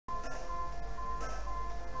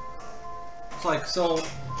It's like, so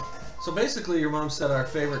basically your mom said our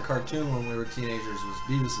favorite cartoon when we were teenagers was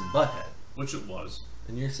Beavis and Butthead. Which it was.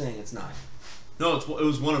 And you're saying it's not. No, it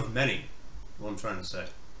was one of many. What I'm trying to say.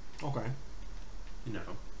 Okay. You know.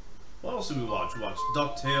 What else did we watch? We watched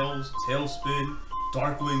DuckTales, Tailspin,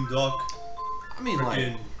 Darkwing Duck. I mean,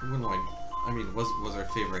 like, was our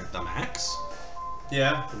favorite the Max?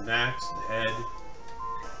 Yeah, the Max, the Head.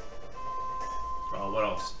 What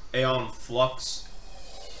else? Aeon Flux.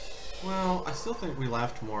 Well, I still think we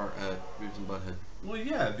laughed more at Beavis and Butthead. Well,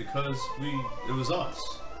 yeah, because it was us.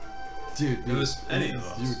 Dude, it was any of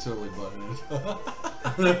us. You were totally Butthead.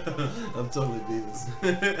 I'm totally Beavis.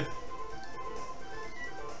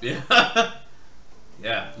 Yeah.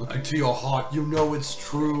 Yeah. Look into your heart, you know it's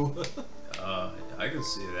true. I can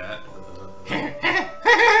see that.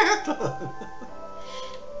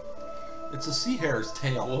 It's a sea hare's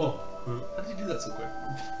tail. Whoa. How did you do that so quick?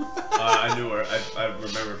 I knew where, I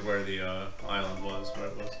remembered where the island was, where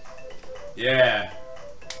it was. Yeah.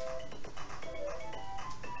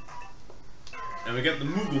 And we get the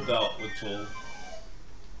Moogle belt, which will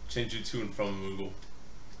change you to and from Moogle.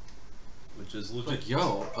 Which is legit. Like,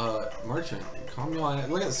 yo, merchant, calm your line.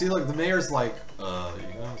 Look at, see, look, the mayor's like, you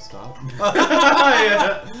gotta stop.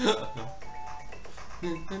 Yeah.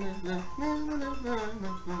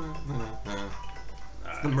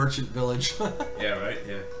 It's the merchant village. Yeah, right?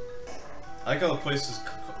 Yeah. I like how the place is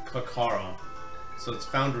Kakara. So its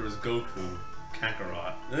founder is Goku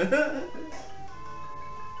Kakarot.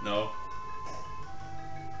 No.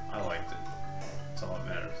 I liked it. That's all that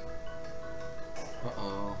matters.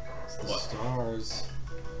 Uh-oh. It's the What? stars.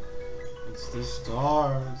 It's the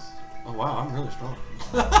stars. Oh wow, I'm really strong.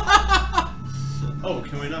 Oh,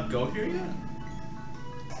 can we not go here yet?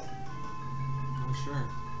 Oh sure.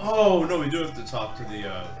 Oh, no, we do have to talk to the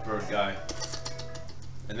bird guy.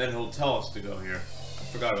 And then he'll tell us to go here. I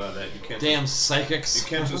forgot about that. You can't Damn psychics.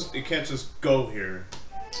 you can't just go here.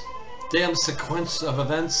 Damn sequence of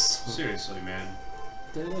events. Seriously, man.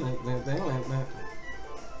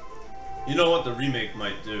 You You know what the remake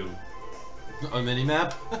might do? A mini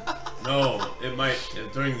map? No, it might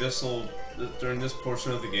during this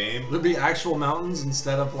portion of the game. There'd be actual mountains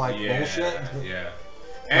instead of like bullshit. Yeah.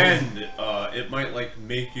 And it might like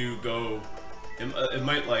make you go. It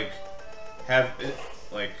might like have it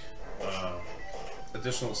like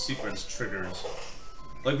additional sequence triggers.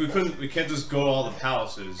 Like we can't just go all the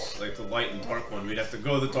palaces like the light and dark one. We'd have to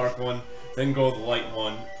go to the dark one, then go to the light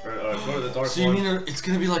one, or go to the dark one. So you mean it's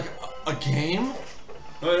gonna be like a game?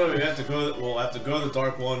 No, we have to go. We'll have to go to the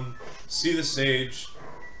dark one, see the sage,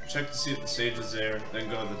 check to see if the sage is there, then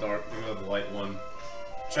go to the dark, then go to the light one,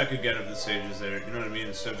 check again if the sage is there. You know what I mean?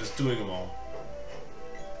 Instead of just doing them all.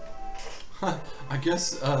 I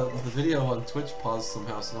guess the video on Twitch paused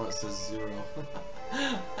somehow, so now it says 0.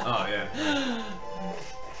 Oh yeah.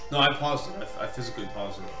 No, I paused it. I physically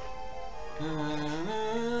paused it.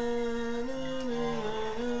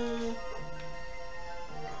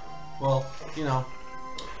 Well, you know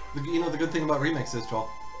the good thing about remakes is, Joel,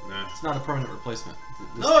 Nah. it's not a permanent replacement.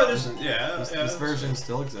 No, it isn't. Yeah. This version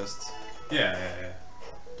still exists. Yeah.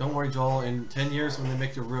 Don't worry, Joel. In 10 years, when they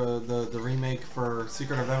make the remake for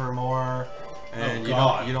Secret of Evermore, and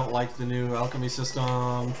you don't like the new alchemy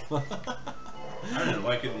system. I didn't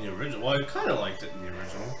like it in the original. Well, I kind of liked it in the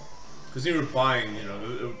original, because you were buying,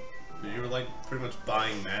 you were like pretty much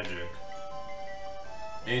buying magic,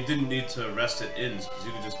 and you didn't need to rest it in, because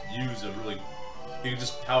you could just use you could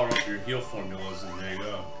just power up your heal formulas, and there you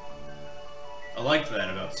go. I liked that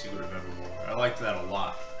about Secret of Evermore. I liked that a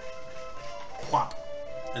lot. Whop.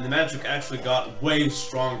 And the magic actually got way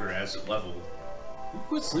stronger as it leveled. You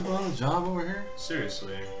quit sleeping on the job over here?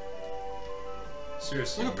 Seriously.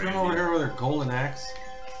 Seriously, You put him over here with her golden axe.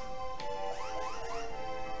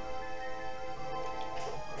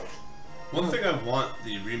 One thing I want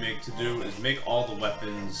the remake to do is make all the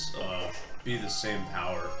weapons be the same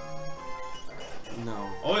power.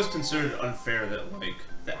 No. Always considered unfair that, like,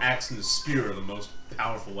 the axe and the spear are the most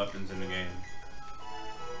powerful weapons in the game.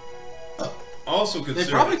 Also consider...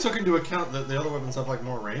 They probably took into account that the other weapons have, like,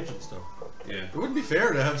 more range and stuff. Yeah. It wouldn't be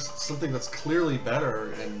fair to have something that's clearly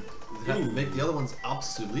better and have to make the other ones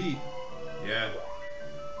obsolete. Yeah.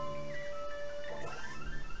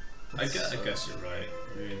 I guess you're right.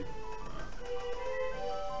 I mean...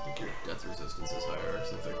 I think your death resistance is higher or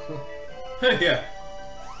something. Yeah.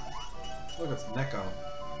 Look, it's Neko.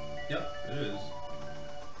 Yep, it is.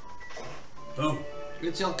 Oh.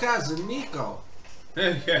 It's your cousin, Nico.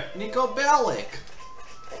 Yeah. Nico Bellic.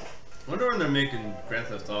 Wonder when they're making Grand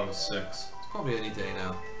Theft Auto 6. It's probably any day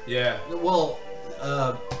now. Yeah. Well,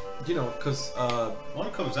 because One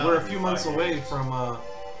comes out we're a few months away from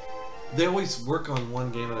They always work on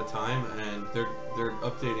one game at a time, and they're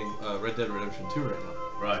updating Red Dead Redemption 2 right now.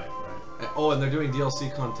 Right. Oh, and they're doing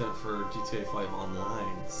DLC content for GTA 5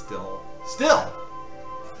 Online still.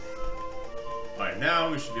 Alright, now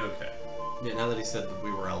we should be okay. Yeah, now that he said that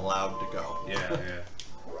we were allowed to go. Yeah.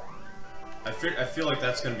 I feel like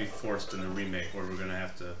that's going to be forced in the remake, where we're going to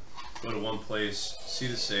have to go to one place, see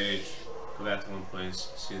the sage, go back to one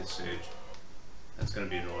place, see the sage. That's going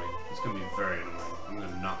to be annoying. It's going to be very annoying. I'm going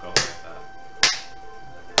to knock off like that.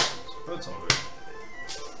 But it's all good.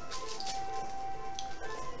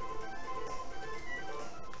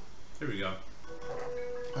 Here we go.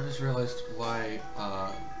 I just realized why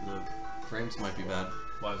the frames might be bad.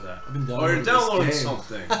 Why is that? I've been oh, you're downloading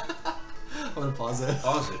something. I'm gonna pause it.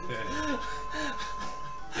 Pause it, yeah.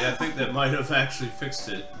 Yeah, I think that might have actually fixed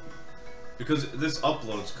it. Because this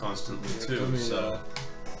uploads constantly too, so...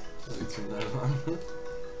 let me turn that on.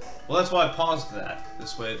 Well, that's why I paused that.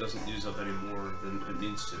 This way it doesn't use up any more than it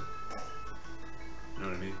needs to. You know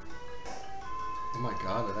what I mean? Oh my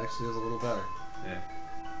god, it actually is a little better. Yeah.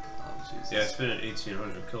 Oh, Jesus. Yeah, it's been at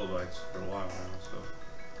 1800 kilobytes for a while now, so...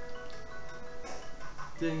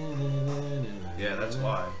 Yeah, that's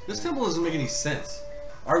why. This temple doesn't make any sense.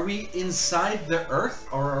 Are we inside the earth,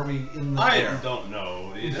 or are we in the air? I don't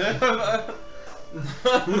know.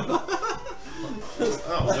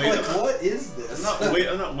 What is this?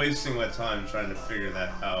 I'm not wasting my time trying to figure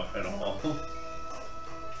that out at all.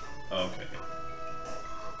 Okay.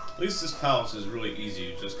 At least this palace is really easy.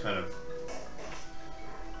 You just kind of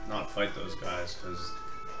not fight those guys, because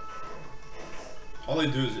all they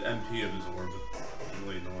do is MP of his orb. It's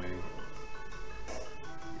really annoying.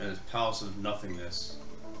 And his palace of nothingness.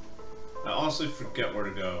 I honestly forget where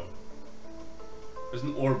to go. There's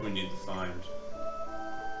an orb we need to find.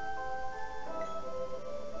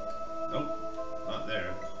 Nope, not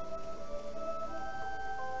there.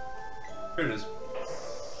 Here it is.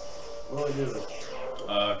 What do I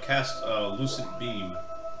do? Cast Lucid Beam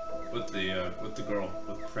with the girl,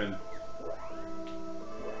 with Prim.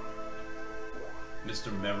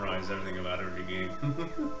 Mr. Memorize everything about every game.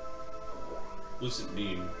 Lucid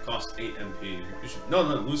Beam cost 8 MP. You should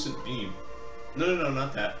Lucid Beam. No,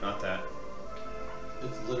 not that.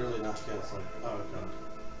 It's literally not canceling. Oh god.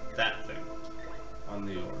 That thing on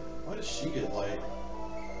the orb. Why does she get light?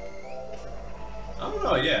 I don't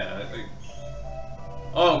know. Yeah.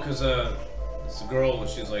 Oh, because it's a girl and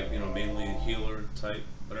she's like, you know, mainly a healer type,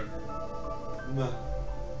 whatever. No.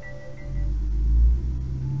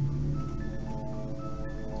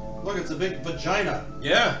 Look, it's a big vagina.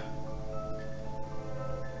 Yeah.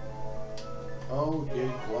 Oh,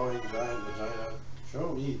 big glowing giant vagina.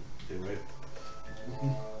 Show me. Okay, wait.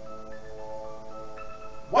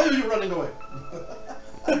 Why are you running away?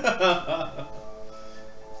 I don't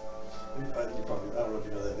know if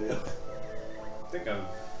you know that video. I think I've...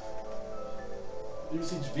 You ever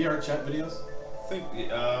seen VR chat videos? I think,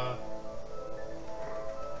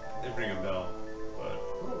 they ring a bell, but...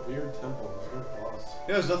 What a weird temple. It's very lost.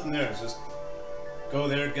 Yeah, there's nothing there. It's just go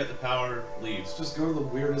there, get the power, leave. Let's just go to the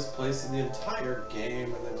weirdest place in the entire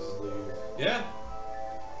game and then just leave. Yeah.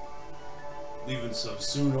 Leaving so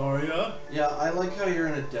soon, are ya? Yeah, I like how you're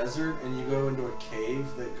in a desert and you go into a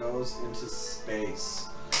cave that goes into space.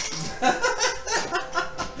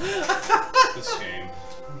 This game.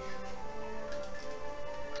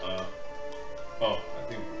 Oh,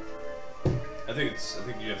 I think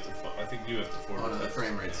you have to forward. Oh no, the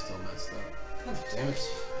frame rate's still messed up. God damn it!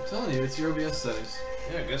 I'm telling you, it's your OBS settings.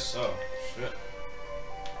 Yeah, I guess so. Shit.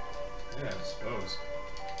 Yeah, I suppose.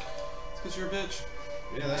 It's because you're a bitch.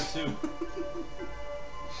 Yeah, that too.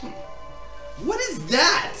 What is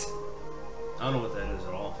that? I don't know what that is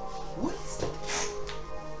at all. What is that?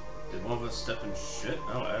 Did one of us step in shit?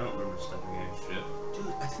 I don't remember stepping in shit.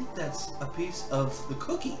 Dude, I think that's a piece of the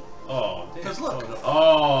cookie. Oh, damn. Because look.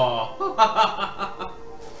 Oh.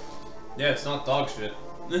 Yeah, it's not dog shit.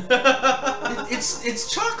 It's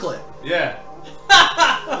chocolate. Yeah.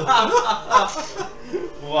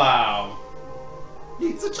 Wow.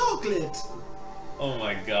 It's a chocolate. Oh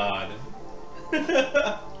my god.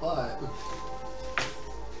 What?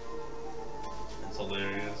 That's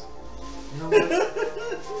hilarious. You know what?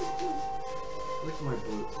 Lick my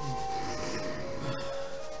boot.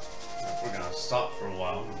 We're gonna stop for a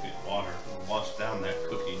while and get water and wash down that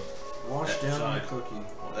cookie. Wash that down giant, the cookie.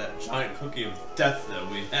 That giant cookie of death that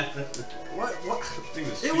we had. What?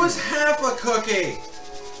 It It was half a cookie!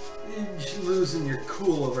 You're losing your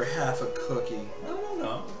cool over half a cookie.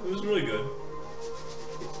 No. It was really good.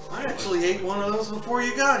 I actually ate one of those before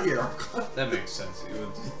you got here. That makes sense. You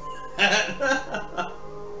would...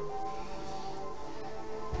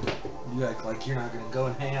 You act like you're not gonna go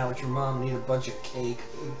and hang out with your mom and eat a bunch of cake.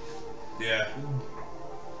 Yeah.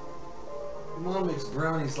 Your mom makes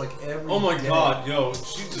brownies like every day. Oh my god, yo,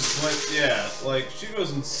 she just went, yeah, like, she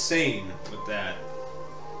goes insane with that.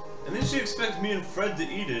 And then she expects me and Fred to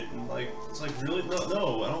eat it, and like, it's like, really?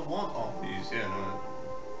 No, I don't want all these. Yeah, no.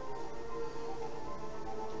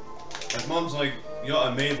 Like, Mom's like, yo,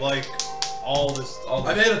 I made like, all this.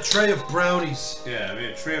 I made a tray of brownies. Yeah, I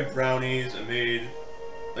made a tray of brownies, I made,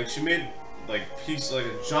 like, she made, like,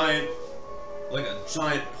 like a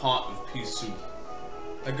giant pot of pea soup.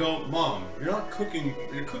 I go, Mom, you're not cooking,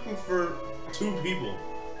 you're cooking for 2 people.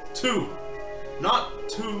 2! Not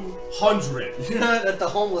 200. You're not at the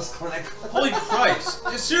homeless clinic. Holy Christ!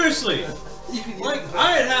 Yeah, seriously! Like,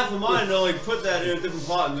 I had half a mind to, like, put that in a different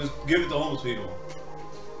pot and just give it to homeless people.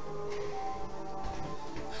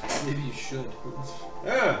 Maybe you should.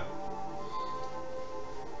 Yeah.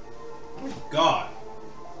 Oh my god.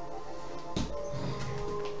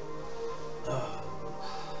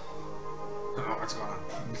 What's going on?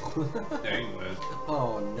 Dang, Liz.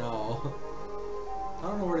 Oh no. I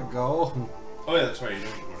don't know where to go. Oh yeah, that's right, you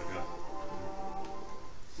don't know where to go.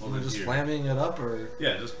 Well, You're just here. slamming it up, or?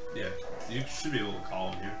 Yeah, yeah. You should be able to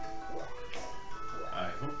call him here. I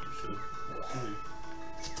hope you should.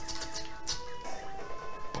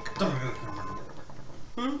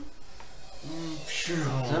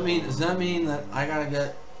 Does that mean that I gotta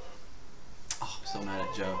get? Oh, I'm so mad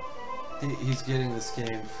at Joe. He's getting this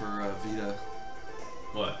game for Vita.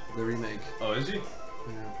 What? The remake. Oh, is he? Yeah.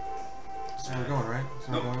 So we're going, right?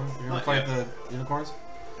 So Nope, we're going. You're gonna not fight yet. the unicorns?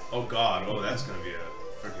 Oh god, oh that's gonna be a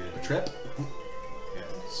freaking Trip? Yeah,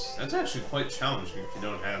 that's actually quite challenging if you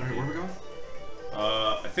don't have Where are we going?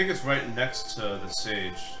 I think it's right next to the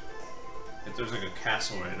sage. If there's like a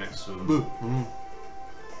castle right next to it. Boo.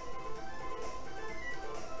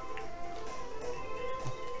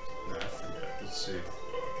 Nah, I forget. Let's see.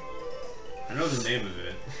 I know the name of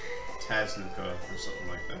it. Taznica or something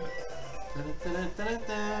like that.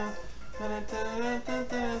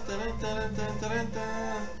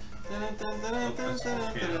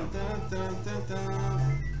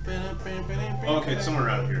 Oh, okay, it's somewhere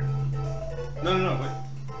around here. No, wait.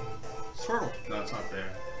 Turtle. No, it's not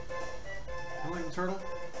there. You like the turtle?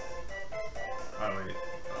 Oh, wait.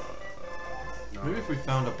 No. Maybe if we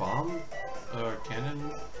found a bomb or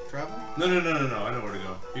cannon travel? No, I know where to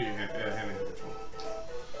go. Here, yeah, hand me the control.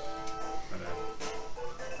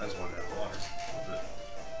 I just wanted to have water.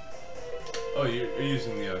 Oh, you're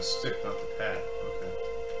using the stick, not the pad. Okay.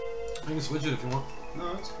 You can switch it if you want.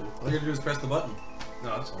 No, that's cool. All you have to do is press the button. No,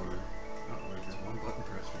 that's all good. Not really It's good. one button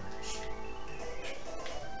press.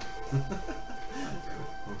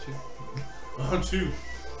 Won't you? Won't you?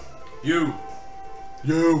 You!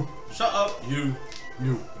 You! Shut up, you!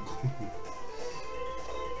 You!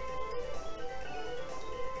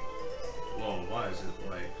 Whoa, why is it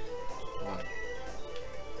like... What?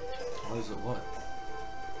 Why is it what?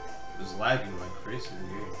 It's lagging like crazy in the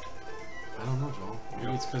game. I don't know, Joel.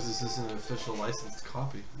 Maybe it's because this isn't an official licensed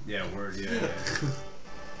copy. Yeah, word, yeah.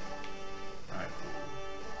 Alright, cool.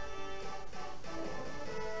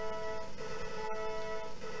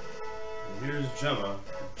 And here's Gemma, or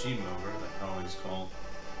Gema, whatever the hell he's called.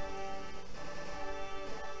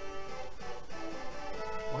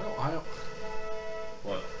 Why do I...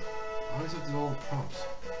 What? I always have to do all the prompts.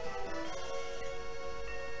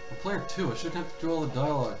 I'm player 2, I shouldn't have to do all the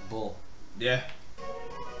dialogue bull. Yeah.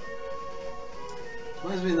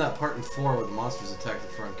 Reminds me of that part in 4 where the monsters attack the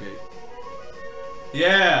front gate.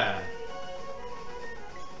 Yeah!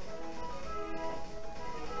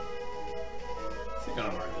 I think I know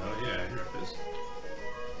where to go. Yeah, here it is.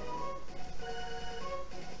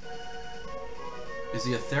 Is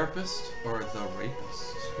he a therapist or the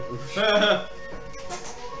rapist?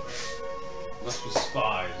 Must be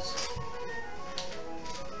spies.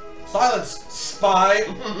 Silence, spy!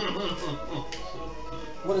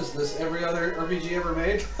 What is this? Every other RPG ever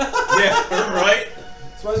made? Yeah, right?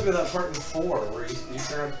 This reminds me of that part in 4 where you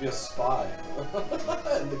turn out to be a spy.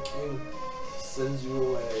 And the king sends you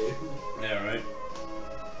away. Yeah, right?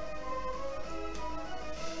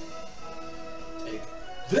 Take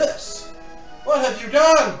this! What have you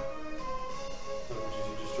done? What did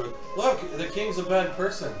you destroy? Look, the king's a bad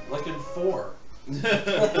person, like in 4.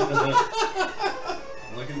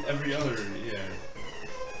 Like in every other, yeah.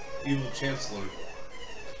 Evil Chancellor.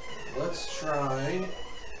 Let's try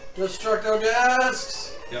Destructo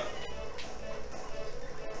Discs! Yep.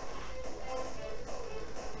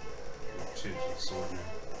 Change the sword now.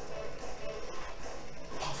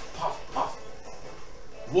 Puff, puff, puff.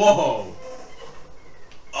 Whoa!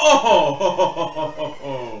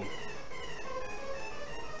 Oh!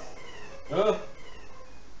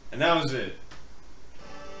 And that was it.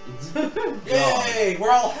 Yay!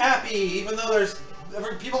 We're all happy, even though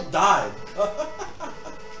people died.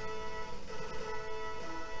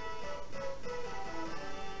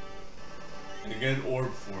 And you get an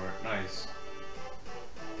orb for it. Nice.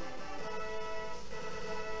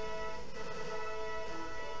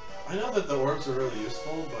 I know that the orbs are really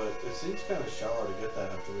useful, but it seems kind of shallow to get that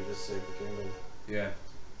after we just saved the kingdom. Yeah.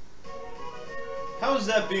 How is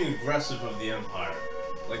that being aggressive of the Empire?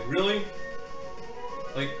 Like, really?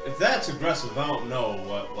 Like, if that's aggressive, I don't know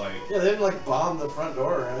what, like... Yeah, they didn't, like, bomb the front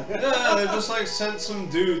door or anything. Yeah, they just, like, sent some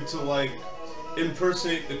dude to, like,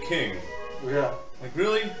 impersonate the king. Yeah. Like,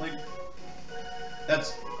 really? Like,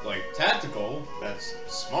 that's, like, tactical. That's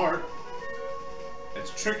smart.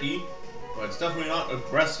 It's tricky. But it's definitely not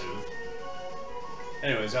aggressive.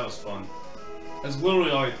 Anyways, that was fun. That's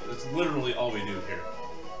literally all we do here.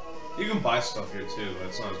 You can buy stuff here too, but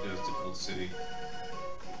it's not as good as the Gold City.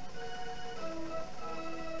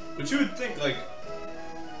 But you would think like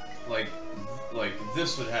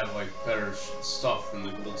this would have like better stuff than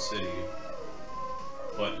the Gold City.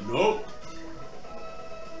 But nope.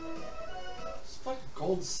 It's fucking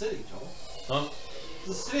Gold City, Joel. Huh? It's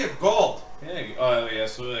the city of gold. Yeah, yeah,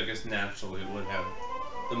 so I guess naturally it would have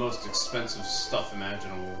the most expensive stuff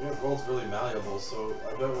imaginable. Yeah, gold's really malleable, so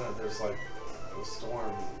I bet when there's like a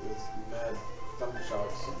storm, it's mad thunder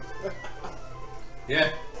shocks.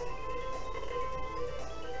 Yeah.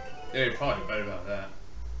 Yeah, you're probably right about that.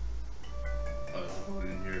 I was going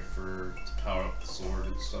in here to power up the sword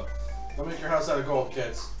and stuff. Don't make your house out of gold,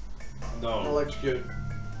 kids. No. Electrocuted.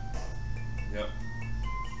 Yep.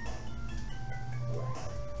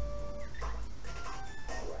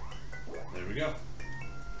 There we go.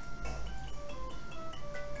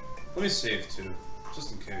 Let me save too,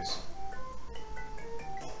 just in case.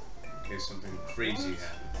 In case something crazy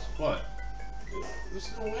happens. What? There's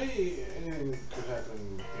no way anything could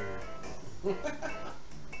happen here.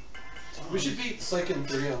 We should beat Seiken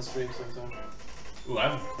 3 on stream sometime. Ooh, I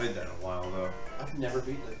haven't played that in a while though. I've never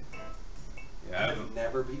beaten it. Yeah, I've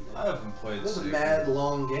never beaten it. I haven't played. It's a mad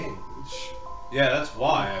long game. Yeah, that's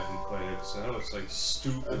why I haven't played it, because I know it's like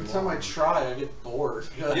stupid. Every time I try, I get bored.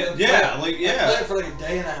 Yeah, I play it for like a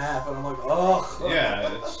day and a half, and I'm like, ugh.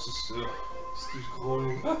 Yeah, it's just. Just keeps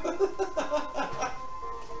going. I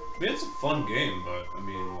mean, it's a fun game, but I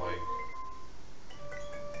mean, like.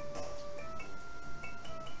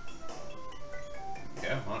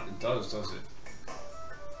 Yeah, it does it?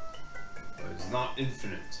 But it's not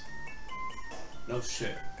infinite. No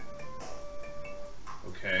shit.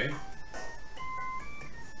 Okay.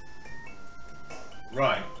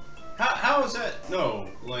 Right. How is that? No,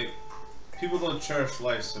 like, people don't cherish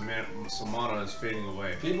life, so mana is fading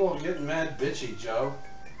away. People are getting mad bitchy, Joe.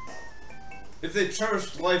 If they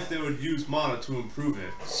cherished life, they would use mana to improve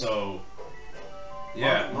it, so...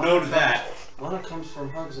 Yeah, Mana no to that. Mana comes from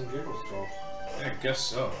hugs and giggles, Joel. Yeah, I guess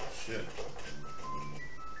so. Shit.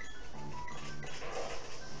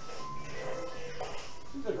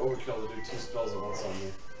 Seems like overkill to do 2 spells at once on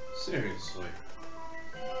me. Seriously.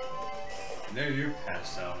 Now you're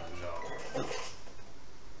passed out on the job.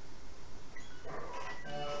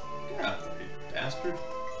 Get out there, you bastard.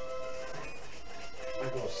 I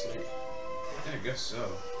go to sleep. Yeah, I guess so.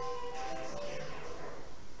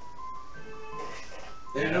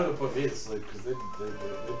 They didn't know to put me to sleep because they'd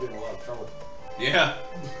be in a lot of trouble. Yeah.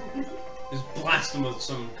 Just blast them with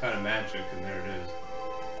some kind of magic, and there it is.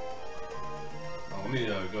 Oh, let me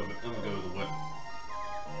go with the whip.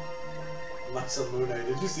 Masamune,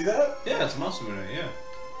 did you see that? Yeah, it's Masamune, yeah.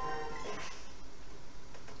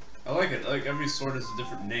 I like it. Like, every sword has a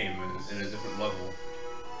different name and a different level.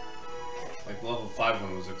 Like, level 5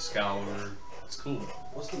 one was Excalibur. It's cool.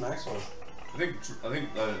 What's the max one? I think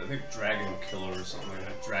Dragon Killer or something like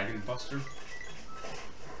that. Dragon Buster.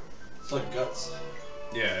 It's like Guts.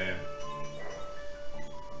 Yeah.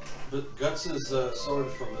 But Guts is a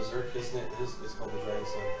sword from Berserk, isn't it? It's called the Dragon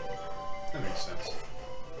Sword. That makes sense.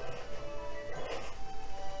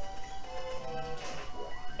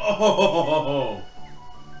 Oh!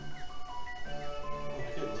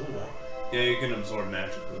 I get Luna. Yeah, you can absorb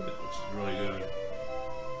magic with it, which is really good.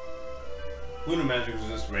 Luna magic is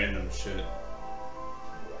just random shit.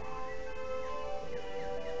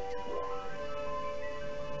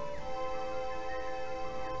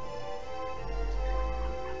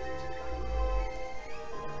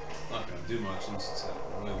 Not gonna do much since it's at a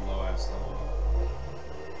really low ass level.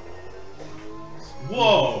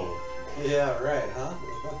 Whoa! Yeah, right, huh?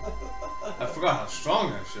 I forgot how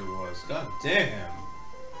strong that shit was. God damn.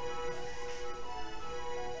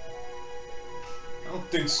 I don't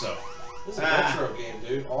think so. This is a retro game,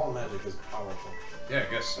 dude. All magic is powerful. Yeah,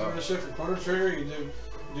 I guess so. Remember the shit from Chrono Trigger? You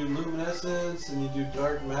do luminescence and you do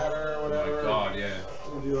dark matter or whatever. Oh my god, yeah.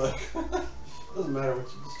 You do like doesn't matter what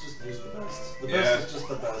you just use the best. The best is just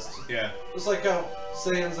the best. Yeah. Just like how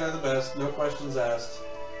Saiyans are the best, no questions asked.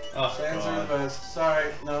 Oh, Saiyans god. are the best.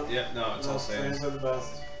 Sorry, no. Yeah, no, it's all Saiyans. Saiyans are the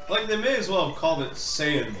best. Like, they may as well have called it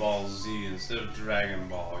Saiyan Ball Z instead of Dragon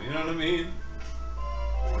Ball, you know what I mean?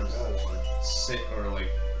 Or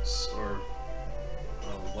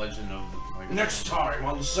Legend of, like... Next time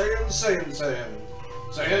on Saiyan. Saiyans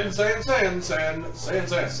Saiyans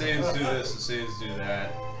do this and Saiyans do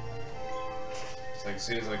that. It's like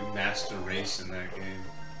Saiyans like master race in that game.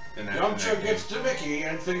 Yamcha gets to Mickey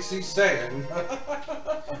and thinks he's Saiyan.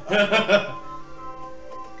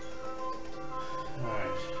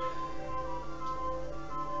 Alright.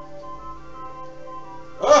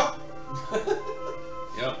 Oh!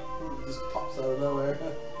 Yep. It just pops out of nowhere.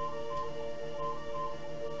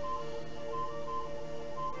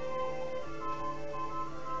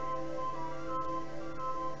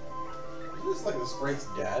 Is this like the sprite's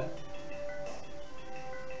dad?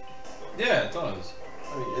 Yeah, it does.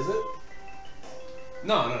 I mean, is it?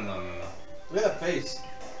 No. Look at that face.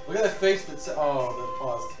 Look at that face that's. Oh, that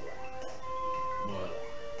paused. What?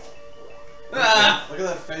 Ah! Look at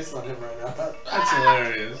that face on him right now. That's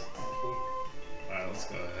hilarious. Alright, let's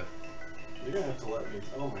go ahead. You're gonna have to let me.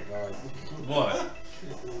 Oh my god. What?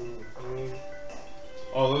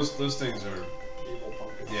 Oh, those things are. Evil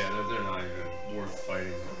pumpkins. Yeah, they're not even worth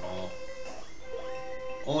fighting at all.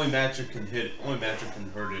 Only magic can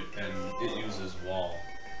hurt it, and it uses wall.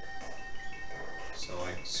 So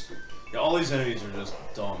like, yeah, all these enemies are just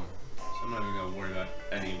dumb. So I'm not even gonna worry about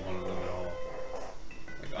any one of them at all.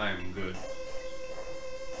 Like, I am good.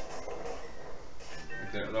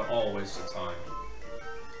 Like, they're all a waste of time.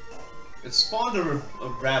 It spawned a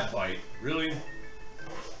rat bite. Really?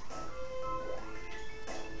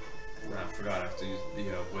 I forgot I have to use the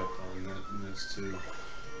whip on this too.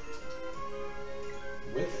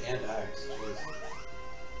 Whip and axe. Jeez.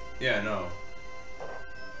 Yeah, no.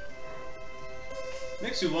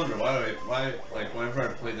 Makes you wonder why like whenever I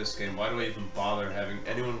play this game, why do I even bother having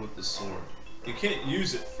anyone with the sword? You can't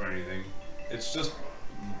use it for anything. It's just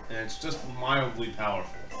mildly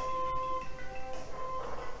powerful.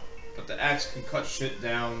 But the axe can cut shit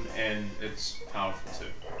down, and it's powerful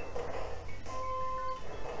too.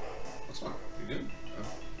 What's wrong? You good? Oh.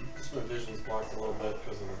 Just my vision's blocked a little bit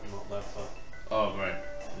because of the laptop. Oh, right.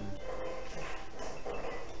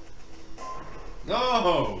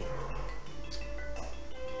 No!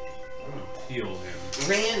 I'm gonna heal him.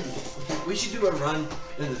 Randy. We should do a run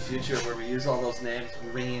in the future where we use all those names.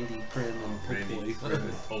 Randy, Prim, and Randy, Popoy. Prim,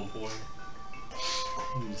 and Popoy.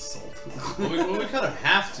 Insult. Well, we kind of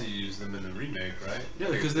have to use them in the remake, right? Yeah,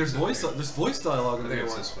 because there's voice dialogue in I the think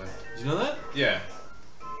new it's one. this way. Did you know that? Yeah.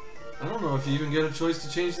 I don't know if you even get a choice to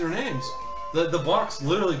change their names. The box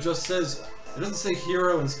literally just says, it doesn't say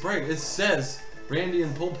Hero and Sprite, it says Randy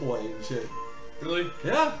and Popoy and shit. Really?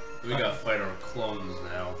 Yeah. We gotta fight our clones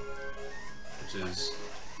now. Which is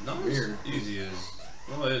not Weird. as easy as...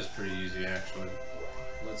 Well, it is pretty easy, actually.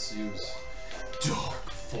 Let's use Dark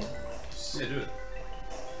Force. Yeah, do it.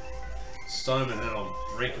 Stun him and then I'll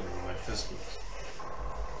break him with my fists.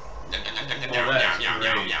 Oh, that's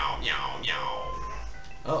great.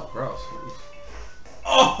 Oh, gross.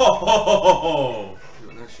 Oh!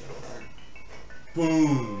 Doing that shit over there.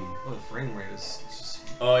 Boom! Oh, the frame rate is just...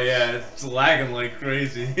 Oh yeah, it's lagging like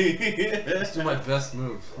crazy. Let's do my best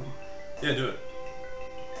move. Yeah, do it.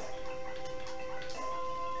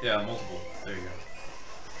 Yeah, multiple. There you go.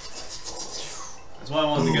 That's why I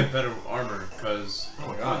wanted to get better armor, because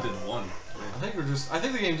I did one. I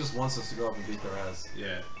think the game just wants us to go up and beat their ass.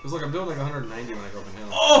 Yeah. Because like I'm doing like 190 when I go up and hit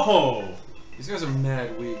them. Oh! These guys are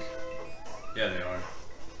mad weak. Yeah, they are.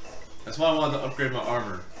 That's why I wanted to upgrade my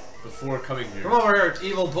armor before coming here. Come over here,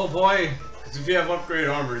 evil boy. Because if you have upgrade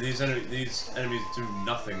armor, these enemies do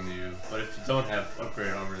nothing to you. But if you don't have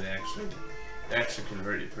upgrade armor, they actually can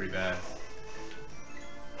hurt you pretty bad.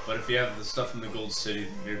 But if you have the stuff from the Gold City,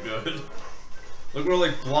 then you're good. Look, we're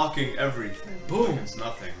like blocking everything. Boom! Like it's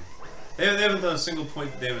nothing. They haven't done a single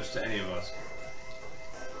point of damage to any of us.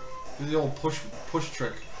 Do the old push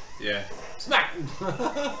trick. Yeah. Smack!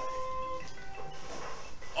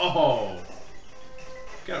 Oh!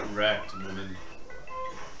 Got wrecked, woman.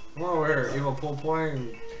 Come over here, evil boy,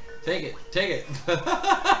 and take it.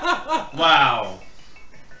 Wow!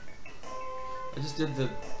 I just did the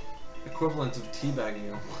equivalent of teabagging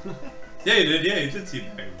him. Yeah, you did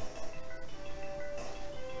teabag him.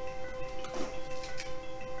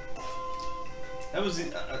 That was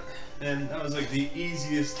the... And that was like the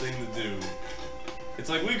easiest thing to do. It's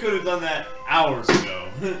like we could have done that hours ago,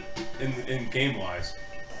 in game wise.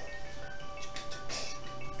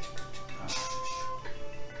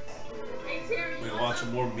 We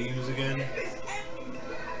watching more memes again.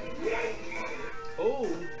 Oh.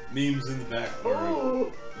 Memes in the background.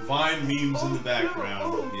 Oh. Vine memes in the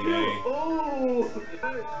background. Yay. Oh.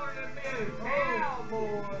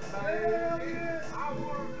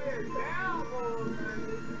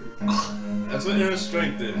 That's what inner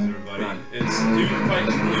strength is, everybody. It's you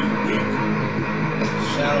fighting weak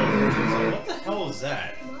shadow versions of what the hell is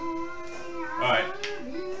that? Alright.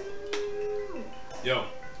 Yo.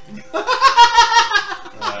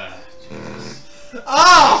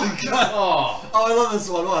 Oh god! Oh. Oh, I love this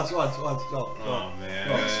one. Watch. Go. Oh man.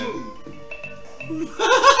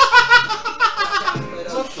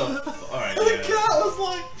 What the alright, The cat was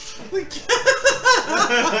like the cat.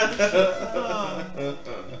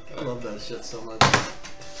 I love that shit so much.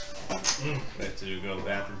 Back to go to the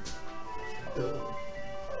bathroom.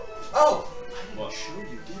 Oh! What? Sure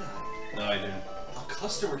you did. No, I didn't. A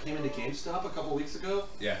customer came into GameStop a couple weeks ago.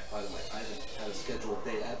 Yeah. By the way, I haven't had a scheduled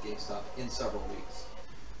day at GameStop in several weeks.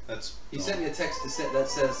 That's. He sent me a text that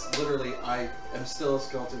says literally, I am still a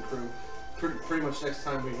skeleton crew. Pretty much next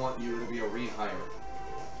time we want you, it'll be a rehire.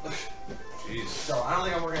 Jeez. So I don't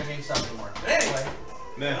think I'm working at GameStop anymore. But anyway,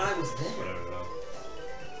 Man. when I was there, Whatever though.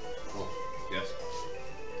 Oh, Yes.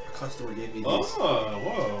 a customer gave me these. Oh,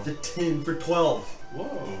 whoa. The 10 for 12.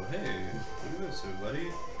 Whoa, hey. Look at this,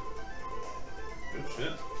 everybody. Good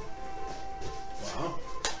shit. Wow.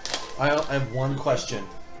 I have one question.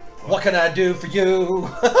 What can I do for you?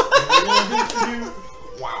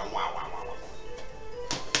 Wow.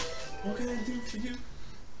 What can I do for you?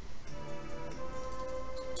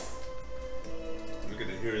 We're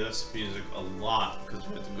gonna hear this music a lot because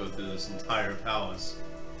we have to go through this entire palace.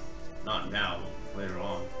 Not now, but later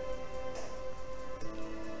on.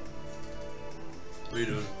 What are you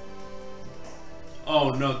doing? Oh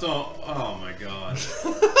no, don't. Oh my god.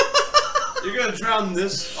 You're gonna drown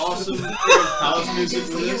this awesome palace music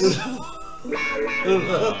with this?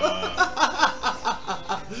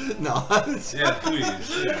 No. Yeah,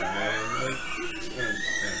 please. Yeah, man. Like,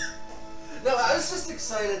 no, I was just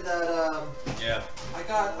excited that yeah. I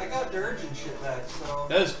got Dirge and shit back. So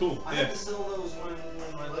That is cool. I Yeah. had to sell those when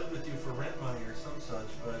I lived with you for rent money or some such,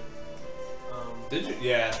 but Did you?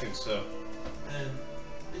 Yeah, I think so. and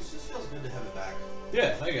it just feels good to have it back.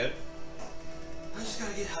 Yeah, I get it. I just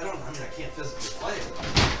gotta get. I mean, I can't physically play it.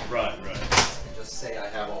 Right. And just say I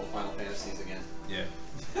have all the Final Fantasies again. Yeah.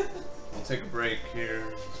 We'll take a break here.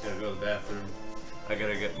 Just gotta go to the bathroom. I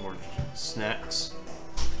gotta get more snacks.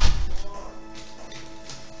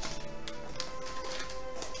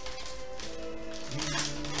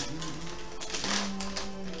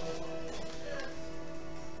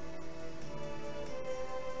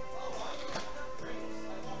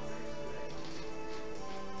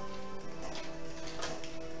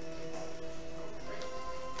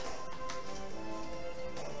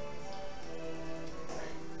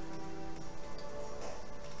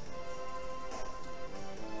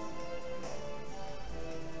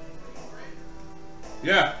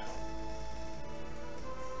 Yeah.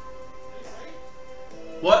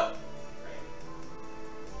 What?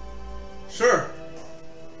 Sure.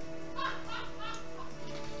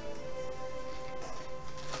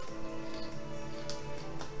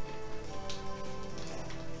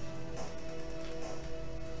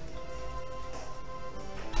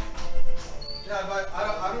 Yeah,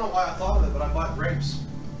 I don't know why I thought of it, but I bought grapes.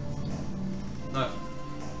 Nice.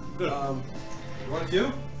 Good. You want a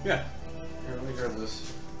few? Yeah. Here, let me grab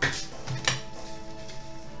this.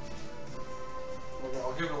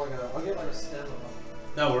 I'll give it I'll get like a stem of them.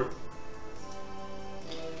 That'll work.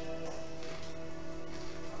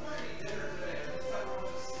 I'm not eating dinner today. I just got a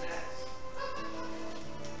bunch of snacks.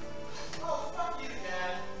 Oh, fuck you,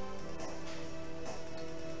 Dad.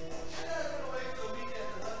 I gotta go away for the weekend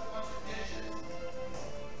and left a bunch of dishes.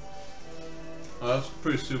 Oh, that's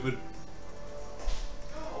pretty stupid.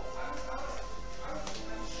 No, I'm shocked.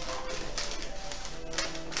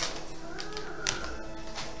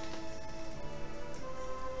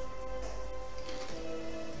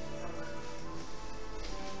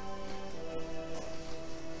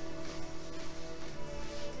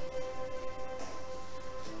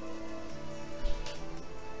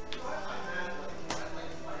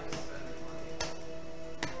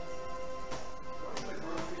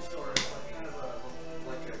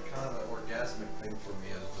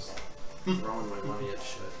 Throwing my money at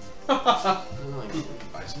shit.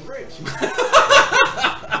 Buy some grapes.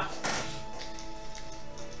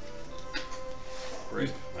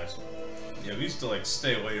 Great. Nice. used to like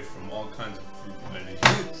stay away from all kinds of fruit and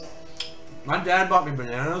veggies. My dad bought me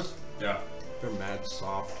bananas. Yeah. They're mad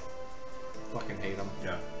soft. Fucking hate them.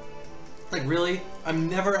 Yeah. Like, really? I'm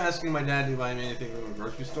never asking my dad to buy me anything from a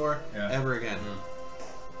grocery store ever again.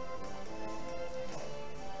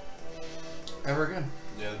 Ever again.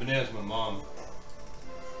 Yeah, the bananas my mom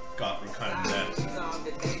got were kind of mad.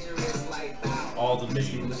 All the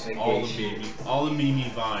memes. All the meme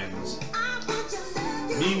vines.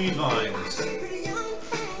 Meme vines.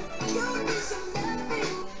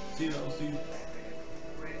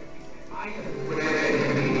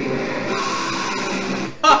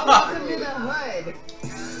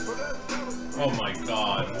 Oh my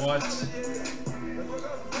god, what?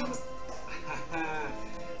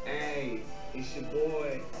 Hey, it's your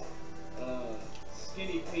boy,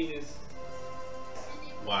 Skinny Penis.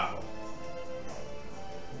 Wow.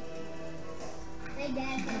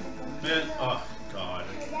 Man, oh god.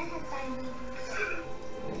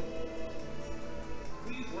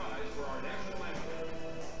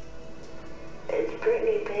 It's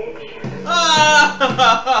Britney, bitch.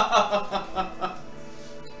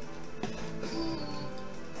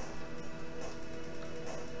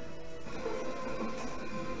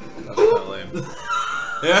 That's kind of lame.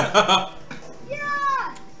 Yeah.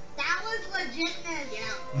 Yeah! That was legitness.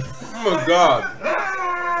 Yeah. Oh my god.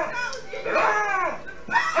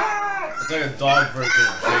 It's like a dog version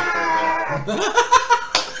of Jake right there.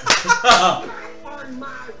 On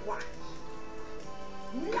my watch.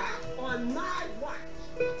 Not on my watch.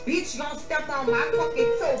 Bitch, you gonna step on my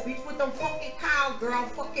fucking toe, bitch, with them fucking cowgirl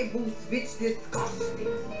fucking boots, bitch, disgusting.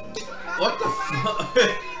 What the fuck?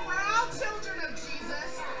 We're all children of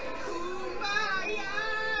Jesus. Kumbaya.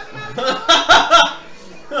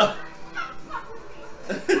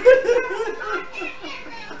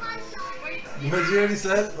 What did you already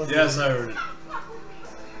said? Yes, I heard it.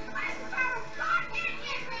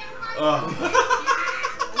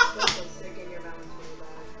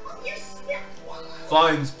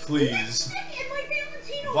 Vines, please.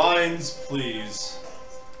 Vines, please.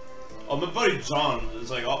 Oh, my buddy John is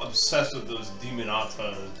like all obsessed with those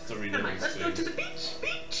Demonata Doritos Let's go to things. the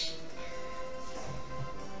beach.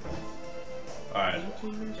 Alright.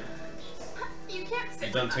 You can't sit.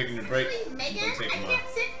 You done taking your break? Megan, Done taking I mine. can't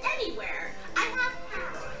sit anywhere. I have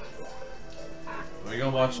paralysis. Are we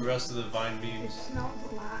gonna watch the rest of the Vine memes? Smells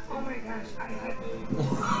a lot. Oh my gosh, I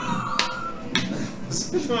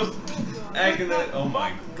Acting that. Oh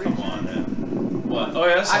my. Come on, man. What? Oh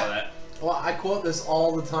yeah, I saw that. Well, I quote this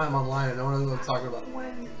all the time online, and no one knows what I'm talking about.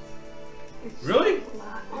 Really?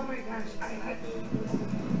 Oh my gosh,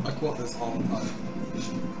 I quote this all the time.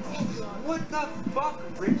 What the fuck,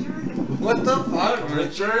 Richard? What the fuck,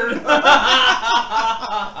 Richard?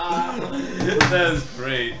 That is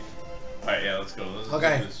great. Alright, yeah, let's go. Let's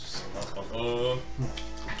Okay. do this. Oh.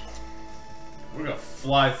 We're gonna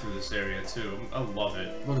fly through this area too. I love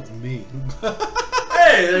it. But it's me.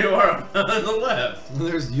 Hey, there you are on the left.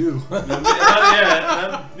 There's you.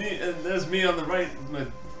 Yeah, me, and there's me on the right with my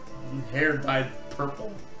hair dyed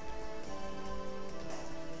purple.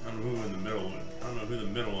 I don't know who in the middle would. I don't know who the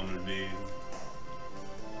middle one would be.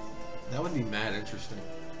 That would be mad interesting.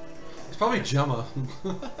 It's probably Gemma.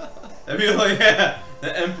 That'd be like, yeah,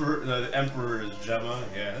 the emperor is Gemma.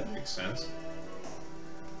 Yeah, that makes sense.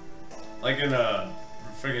 Like in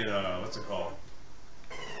friggin' what's it called?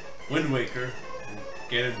 Wind Waker.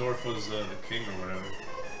 Ganondorf was the king or whatever.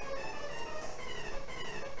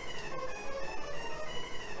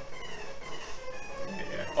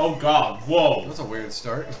 Yeah. Oh god, whoa! That's a weird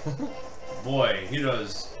start. Boy, he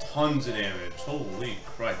does tons of damage. Holy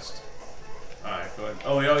Christ. Alright, go ahead.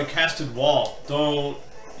 Oh, he casted wall. Don't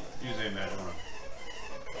use any magic on him.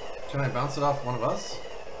 Can I bounce it off one of us?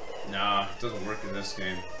 Nah, it doesn't work in this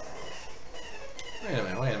game. Wait a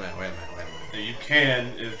minute. Yeah, you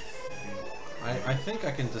can if... I think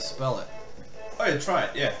I can dispel it. Oh yeah, try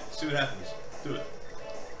it. Yeah, see what happens. Do it.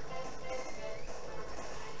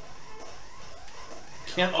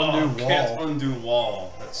 Can't undo wall. Can't undo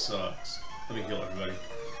wall. That sucks. Let me heal everybody.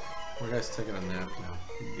 My guy's taking a nap now.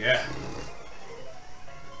 Yeah.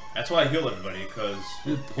 That's why I heal everybody, because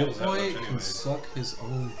Dude, heals that much Boy can anyways. suck his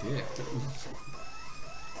own dick.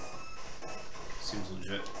 Seems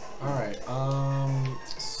legit. Alright,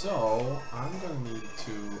 so I'm gonna need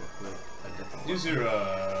to equip a different Use weapon. your,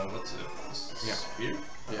 what's it? Yeah. Spear?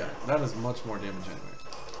 Yeah, that is much more damage anyway.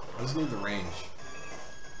 I just need the range.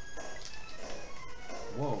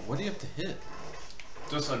 Whoa, what do you have to hit?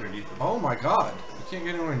 Just underneath him. Oh my god, you can't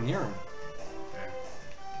get anywhere near him. Okay.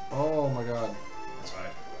 Oh my god. That's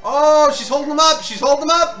right. Oh, she's holding him up! She's holding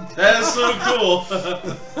him up! That is so cool!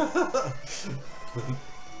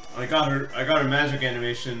 I got her magic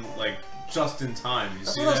animation like just in time. You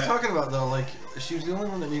That's see what that? I was talking about though. Like she was the only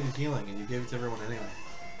one that needed healing, and you gave it to everyone anyway.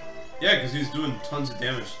 Yeah, because he was doing tons of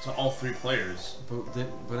damage to all 3 players.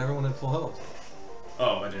 But everyone had full health.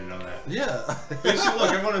 Oh, I didn't know that. Yeah. Yeah, see,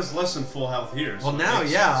 look, everyone has less than full health here. So Well, now,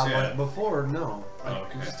 sense, yeah, but before, no. Oh,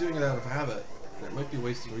 okay. I'm just doing it out of habit. And it might be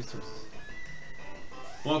wasting resources.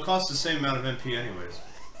 Well, it costs the same amount of MP anyways.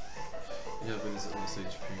 Yeah, but is it less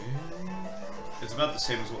HP? It's about the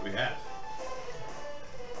same as what we have.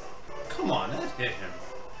 Come on, that hit him.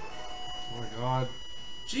 Oh my god.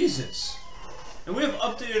 Jesus. And we have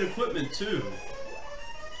updated equipment too.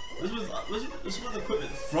 This was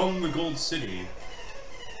equipment from the Gold City.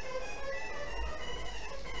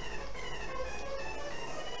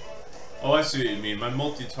 Oh, I see what you mean. My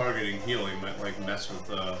multi-targeting healing might like mess with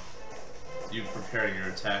you preparing your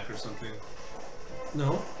attack or something.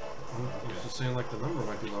 No. I was just saying like the number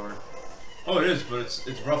might be lower. Oh, it is, but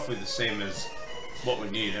it's roughly the same as what we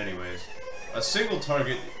need anyways. A single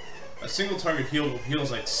target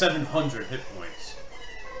heals like 700 hit points.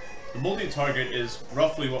 The multi-target is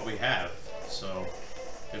roughly what we have, so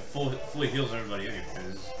it fully heals everybody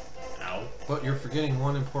anyways. Ow. But you're forgetting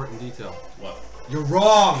one important detail. What? You're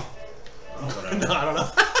wrong! Oh, whatever. No, I don't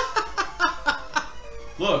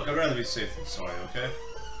know. Look, I'd rather be safe than sorry, okay?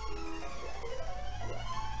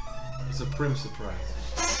 It's a prim surprise.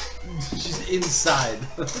 She's inside.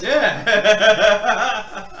 Yeah!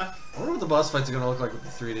 I wonder what the boss fights are gonna look like with the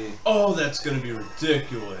 3D. Oh, that's gonna be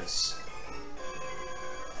ridiculous.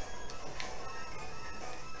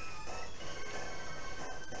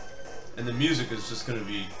 And the music is just gonna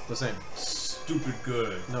be The same. stupid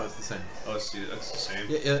good. No, it's the same. Oh, see, that's the same.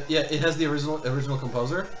 Yeah, it has the original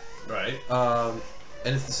composer. Right.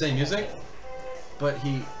 And it's the same music, but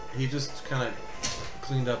he just kind of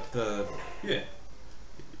cleaned up the. Yeah.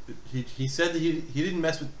 He said that he didn't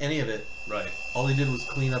mess with any of it. Right. All he did was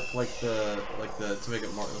clean up like the to make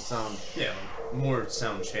it more sound. Yeah, more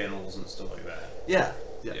sound channels and stuff like that. Yeah.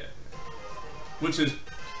 Yeah. Which is,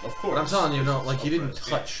 of course. But I'm telling you, no, like he didn't First,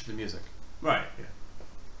 touch the music. Right. Yeah.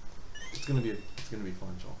 It's gonna be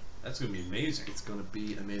fun, Joel. That's gonna be amazing. It's gonna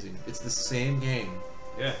be amazing. It's the same game,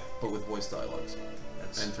 Yeah. but with voice dialogues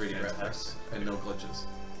That's and 3D graphics fantastic. and no glitches.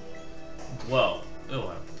 Well, it'll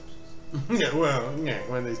have. Yeah, well, yeah,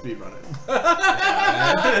 when they speedrun it.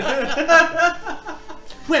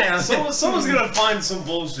 Well, someone's gonna find some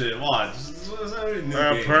bullshit. Watch.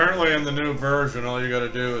 Apparently, in the new version, all you gotta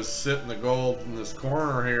do is sit in the gold in this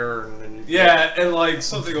corner here, and then you. Yeah, and like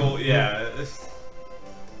something will. Yeah.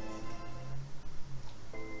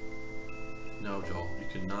 No, Joel, you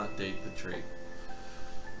cannot date the tree.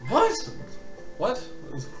 What? What?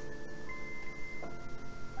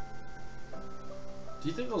 Do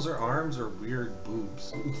you think those are arms or weird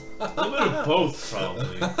boobs? A little bit of both,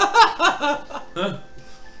 probably.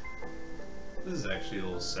 This is actually a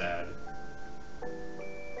little sad.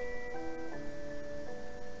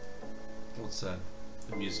 What's sad?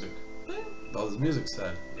 The music. Oh, the music's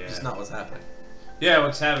sad. Yeah. Just not what's happening. Yeah,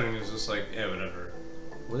 what's happening is just like, yeah, whatever.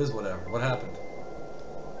 What is whatever? What happened?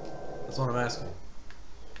 That's what I'm asking.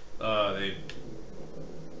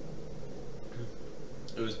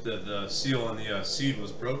 It was the seal on the seed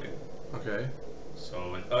was broken. Okay.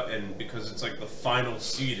 So and because it's like the final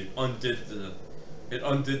seed, it undid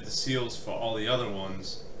the seals for all the other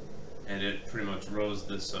ones, and it pretty much rose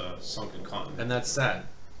this sunken continent. And that's sad.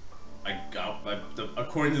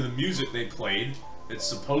 According to the music they played, it's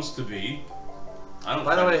supposed to be. I don't.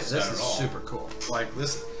 By the way, it's this sad is at all. super cool. Like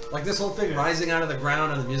this whole thing rising out of the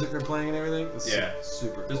ground and the music they're playing and everything. This Yeah. is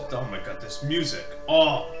super This, cool. oh my god, this music!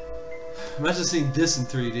 Oh, Imagine seeing this in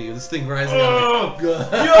 3D. This thing rising oh, out of the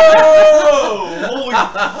yo! Holy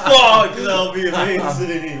fuck, that'll be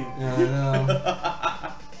amazing. Yeah, I know.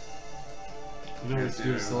 You know what to do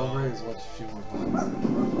to Dude, celebrate is watch a few more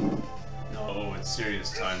films. No, it's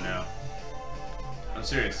serious time now. I'm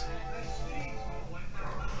serious.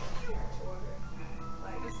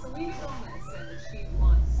 Selena Gomez said that she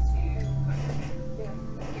wants to hear that.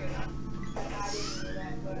 I didn't know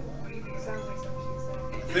that, but what do you think? Sounds like something she said.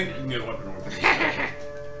 I think you can get a weapon over I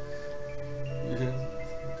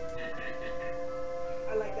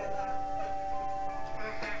like that there.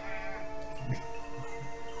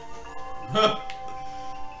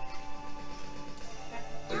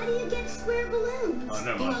 How do you get square balloons? Oh,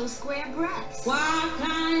 never mind. Blow square breaths. What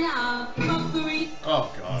kind of fuckery?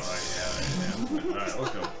 Oh god, right, yeah. Alright,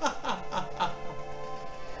 let's go.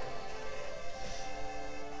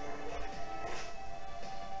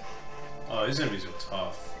 Oh, these enemies are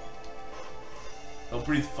tough. They'll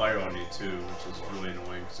breathe fire on you too, which is really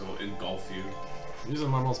annoying, because they'll engulf you. Using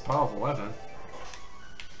my most powerful weapon.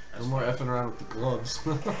 No more effing around with the gloves.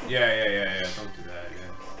 Yeah. Don't do that. Yeah.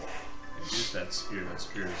 Use that spear. That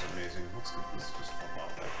spear is amazing. Let's just fuck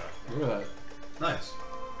off that guy. Look at that. Nice.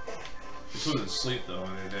 They put them to sleep though,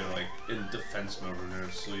 and they're like in defense mode when they're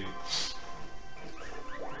asleep.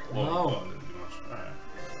 Whoa, No. whoa, didn't do much. Alright.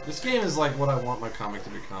 This game is like what I want my comic to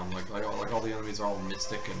become. Like all the enemies are all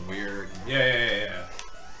mystic and weird. Yeah.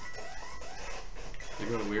 They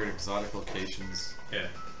go to weird exotic locations. Yeah.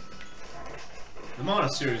 The Mana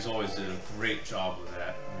series always did a great job with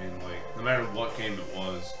that. I mean, like, no matter what game it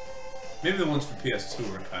was. Maybe the ones for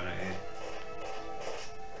PS2 were kind of eh.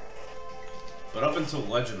 But up until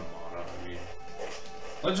Legend of Mana, I mean...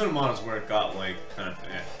 Legend of Mana is where it got, like, kind of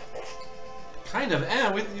eh. Kind of,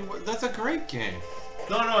 that's a great game.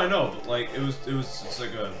 No, I know, but, like, it was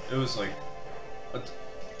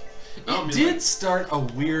It did start a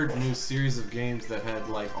weird new series of games that had,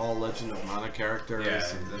 like, all Legend of Mana characters. Yeah,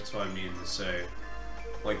 that's what I mean to say.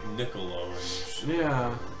 Like Niccolo and shit.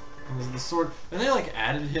 Yeah. The sword, and they like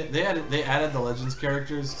added they added the Legends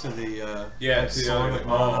characters to the Sword of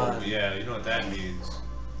Mana. Yeah, you know what that means?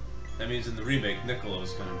 That means in the remake,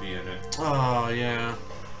 Niccolo's gonna be in it. Oh yeah.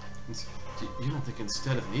 You don't think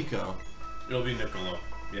instead of Nico? It'll be Niccolo.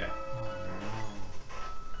 Yeah. Oh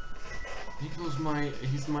no. Nico's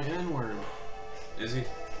he's my N-word. Is he?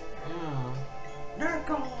 Yeah.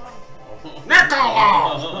 Niccolo.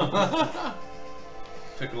 Niccolo.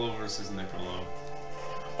 Piccolo versus Niccolo.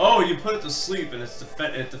 Oh, you put it to sleep and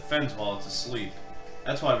it defends while it's asleep.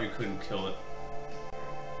 That's why we couldn't kill it.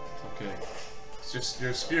 Okay. It's just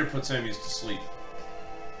your spear puts enemies to sleep.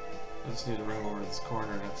 I just need to run over to this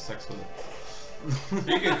corner and have sex with it.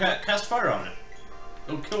 You can cast fire on it.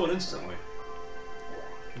 It'll kill it instantly.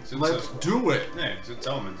 Let's do it! Yeah, because its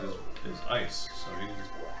element is ice, so you can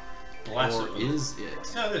just blast it. Or is it?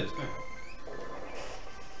 Yeah, it is. Yeah.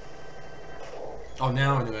 Oh,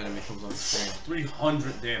 now a new enemy comes on screen.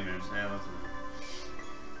 300 damage now.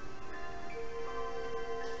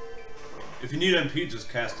 If you need MP, just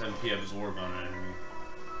cast MP Absorb on an enemy.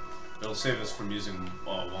 It'll save us from using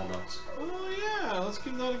walnuts. Oh yeah, let's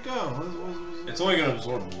give that a go. It's only going to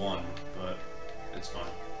absorb 1, but it's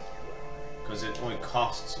fine. Because it only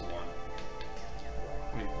costs 1.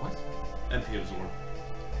 Wait, what? MP Absorb.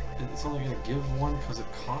 It's only gonna give 1 because it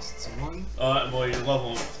costs 1? Well,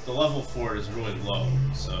 the level for it is really low,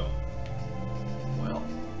 so... Well,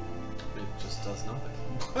 it just does nothing.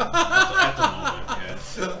 at the moment, yeah.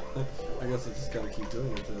 I guess I just gotta keep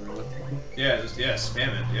doing it to everyone. Yeah,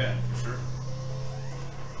 spam it, yeah, for sure.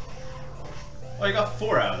 Well, you got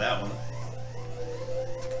 4 out of that one.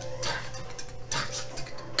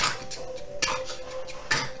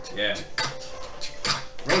 Yeah.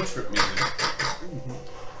 Road trip music.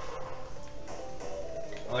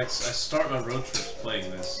 I start my road trips playing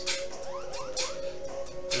this.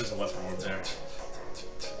 There's a weapon over there.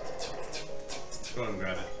 Go ahead and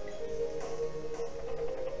grab it.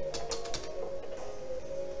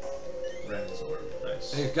 Red sword.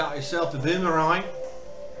 Nice. You've got yourself a boomerang.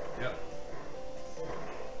 Yep.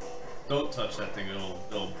 Don't touch that thing,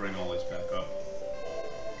 it'll bring all these back up.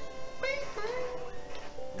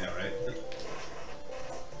 Yeah, right?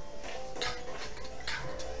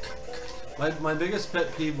 My biggest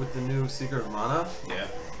pet peeve with the new Secret of Mana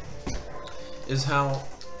is how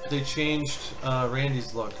they changed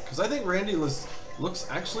Randy's look. Because I think Randy looks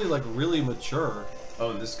actually like really mature. Oh,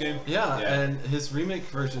 in this game? Yeah, and his remake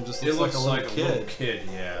version just looks like a little kid. A little kid,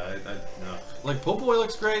 yeah. No. Like Popoy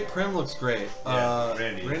looks great, Prim looks great. Yeah,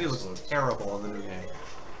 Randy looks terrible in the new game.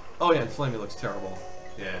 Oh yeah, and Flamey looks terrible.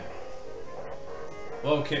 Yeah.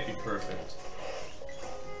 Well, it can't be perfect.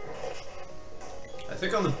 I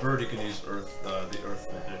think on the bird you can use the earth magic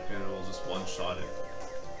and it'll just one-shot it.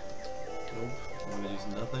 Nope. I'm gonna use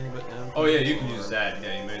nothing but MP. Oh yeah, you can use that.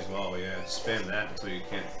 Yeah, you may as well. Yeah, spam that until you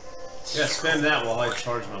can't. Yeah, spam that while I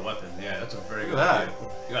charge my weapon. Yeah, that's a very good idea.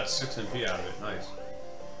 You got 6 MP out of it. Nice.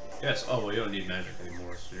 Yes. Oh well, you don't need magic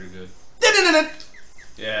anymore, so you're good.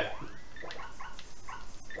 Yeah.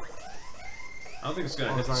 I don't think it's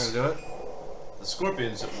gonna hit. It's not gonna do it. The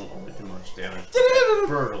scorpions won't do much damage. The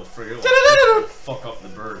bird will fuck up the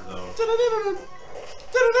bird though.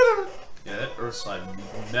 Yeah, that earth slide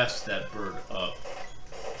messed that bird up.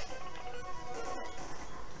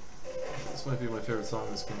 This might be my favorite song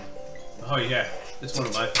in this game. Oh yeah, it's one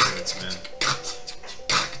of my favorites, man.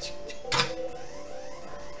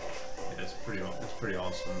 Yeah, it's pretty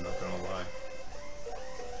awesome. I'm not gonna lie.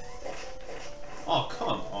 Oh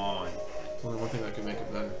come on! There's only one thing that can make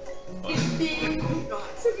it better. Not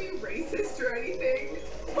to be racist or anything,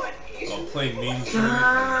 but Oh, playing memes.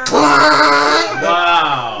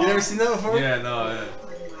 Wow! You never seen that before? Yeah, no.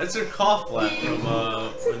 That's her cough laugh from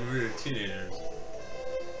when we for teenagers.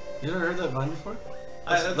 You never heard that Vine before?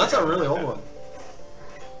 I That's a really old one.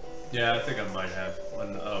 Yeah, I think I might have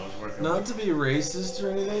when I was working. Not to be racist or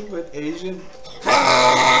anything, but Asian.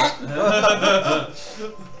 I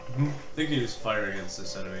think he used fire against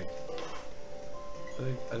this enemy.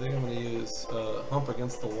 I think I'm gonna use hump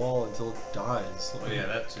against the wall until it dies. Oh yeah,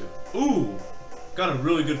 that too. Ooh! Got a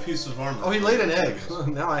really good piece of armor. Oh, he laid an egg.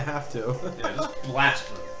 Now I have to. Yeah, just blast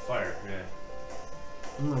with fire. Yeah.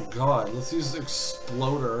 Oh my god, let's use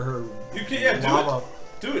exploder or You can, yeah, lava.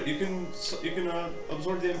 do it. You can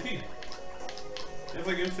absorb the MP. You have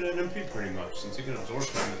like infinite MP pretty much, since you can absorb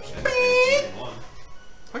pretty much anything you want.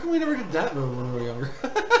 How come we never did that move when we were younger? I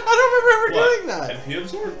don't remember ever doing that. MP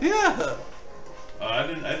absorb? Yeah. I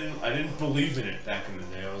didn't believe in it back in the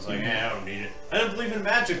day. I was like, I don't need it. I didn't believe in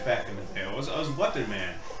magic back in the day. I was weapon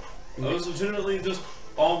man. I was legitimately just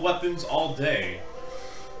all weapons all day.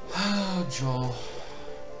 Joel.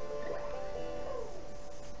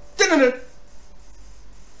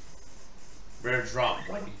 Rare drop,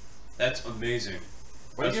 buddy. That's amazing.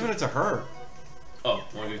 Why are you giving it to her? Oh,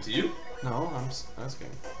 want to give it to you? No, I'm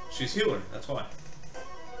asking. She's healer. That's why.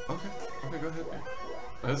 Okay. Okay, go ahead.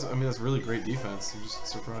 I mean, that's really great defense. I'm just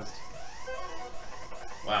surprised.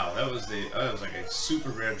 Wow, that was like a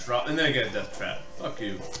super rare drop, and then I get a death trap. Fuck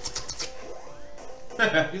you.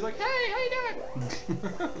 He's like, hey, how you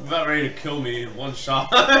doing? About ready to kill me in one shot.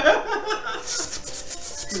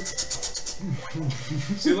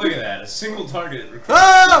 See, look at that. A single target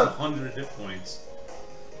requires 100 hit points.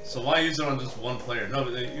 So why use it on just one player? No,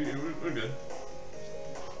 but we're good.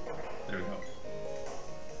 There we go.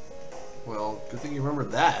 Well, good thing you remember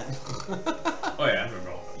that. Oh yeah, I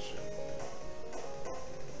remember all that shit.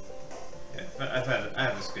 Yeah, I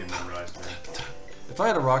have this game memorized, man. If I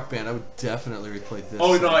had a rock band, I would definitely replay this.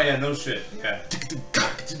 Oh no, yeah, no shit. Yeah.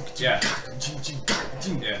 Yeah.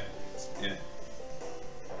 Yeah. Yeah.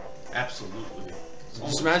 Absolutely.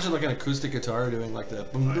 Just imagine like an acoustic guitar doing like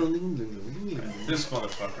that. This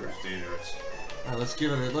motherfucker is dangerous. Alright, let's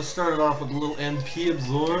give it. Let's start it off with a little NP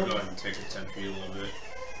absorb. Go ahead and take its MP a little bit.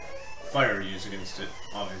 Fire use against it,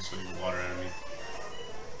 obviously, the water enemy.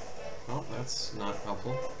 Oh, that's not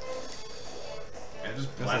helpful. Yeah, just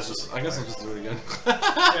blast it. I guess I'll just do it again. Yeah,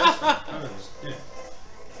 that's fine. Yeah.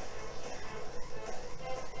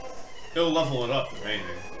 It'll level it up, if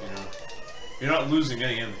anything, you know. You're not losing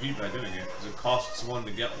any MP by doing it, because it costs one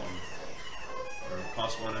to get one. Or it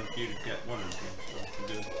costs one MP to get one MP, so it's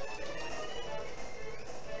good.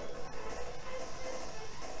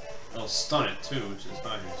 It'll stun it too, which is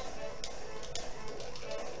nice.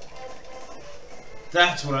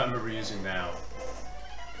 That's what I remember using now.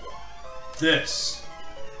 This.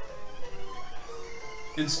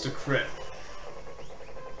 Insta-crit.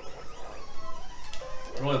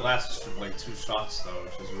 It only lasts for like 2 shots though,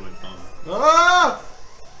 which is really dumb. Ah!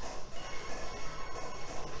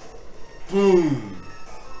 Boom!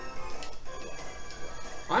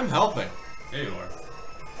 I'm helping. There you are.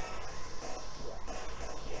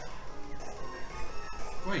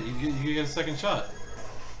 Wait, you get a second shot.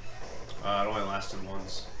 It only lasted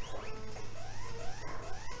once.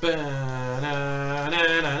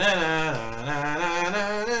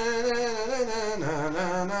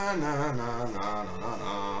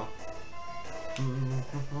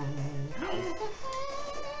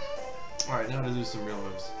 Alright, now to do some real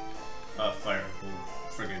moves. Fire will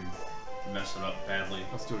friggin' mess it up badly.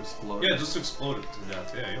 Let's do explode. Yeah, just explode it to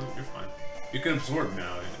death. Yeah, you're fine. You can absorb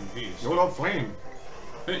now in peace. Yoga flame.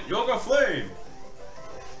 Hey, Yoga flame!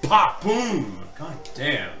 Pop! Boom! God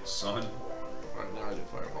damn, son. Alright, now I do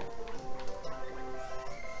fireball.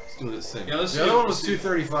 Let's do it at same. Yeah, let's the see other it. one was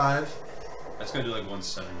 235. That's gonna do like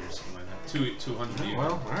 170 or something like that. 200 even.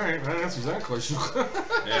 Well, alright, that answers that question.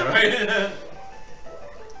 Yeah, right?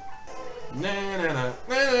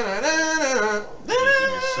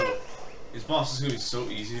 His boss is gonna be so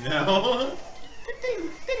easy now.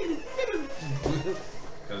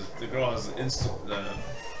 Because the girl has instant.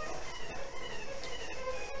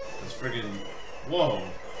 It's friggin'. Whoa!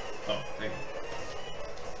 Oh, thank you.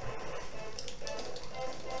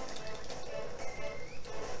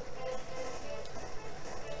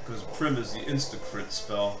 Because Prim is the insta-crit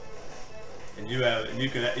spell, and you have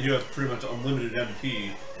pretty much unlimited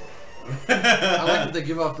MP. I like that they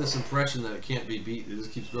give off this impression that it can't be beat. It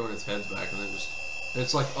just keeps growing its heads back, and then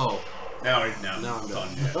it's like, oh. Now I'm done. done.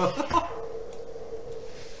 Yeah.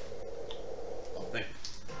 Oh, thank you.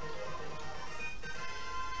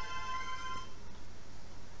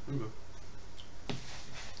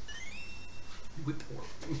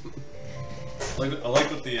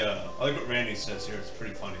 I like what Randy says here. It's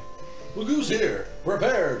pretty funny. Look who's here.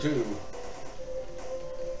 Prepare to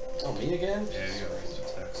Oh, me again? Yeah, you gotta read the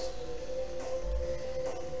text.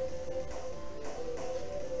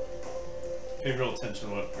 Pay real attention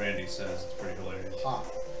to what Randy says. It's pretty hilarious. Ha.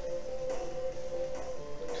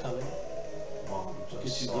 Coming. Mom Get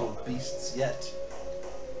just you saw little that. beasts yet.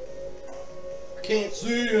 I can't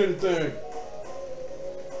see anything.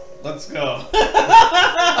 Let's go.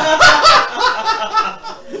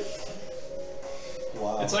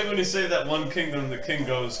 Wow. It's like when you say that one kingdom, the king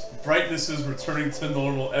goes, brightness is returning to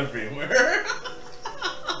normal everywhere.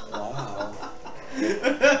 Wow. You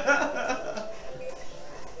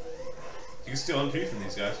can steal MP from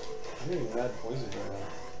these guys. I'm getting mad poison right now.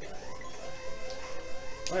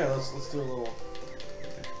 Oh yeah, let's do a little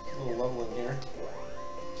leveling here.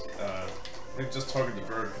 I think just target the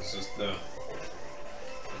bird because just the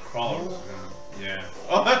crawler was yeah.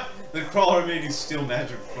 Oh, the crawler made you steal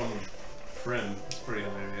magic from Prim. It's pretty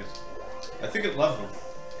hilarious. I think it leveled.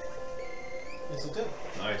 Yes, it did.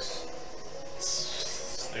 Nice.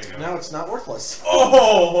 There you go. Now it's not worthless.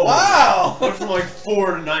 Oh! Wow! Went from like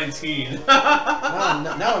 4 to 19.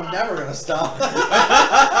 now I'm never gonna stop.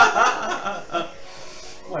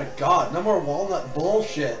 Oh my god, no more walnut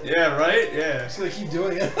bullshit. Yeah, right? Yeah. Just gonna keep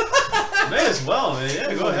doing it. May as well, man.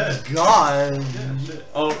 Yeah, go ahead. God. Yeah, shit.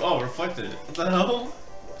 Oh, reflected it. What the hell?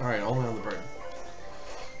 Alright, only on the bird.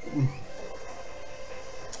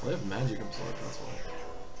 They have magic absorb, that's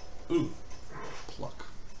why. Ooh. Pluck.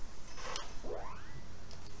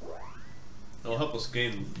 It'll help us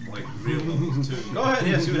gain, like, real levels, too. Go ahead,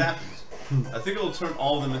 yeah, see what happens. I think it'll turn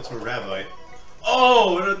all of them into a rabbite.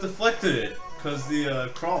 Oh, it deflected it, because the,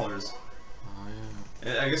 crawlers. Oh, yeah.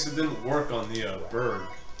 And I guess it didn't work on the, bird.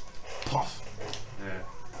 Puff. Yeah.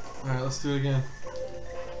 Alright, let's do it again.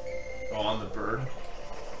 Oh, on the bird?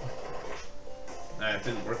 Nah, it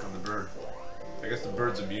didn't work on the bird. I guess the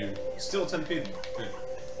bird's immune. Still 10 people. Yeah.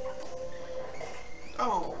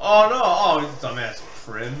 Oh. Oh, no! Oh, you dumbass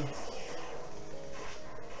Prim.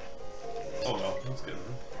 Oh, well, that's good.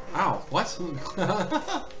 Ow, what?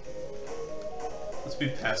 Let's be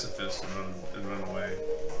pacifists and run away.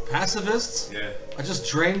 Pacifists? Yeah. I just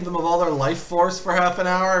drained them of all their life force for half an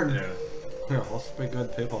hour and... Yeah. Yeah, let's be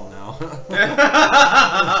good people now.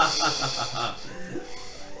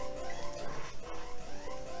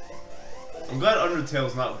 I'm glad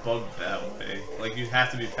Undertale's not bugged that way. Like, you have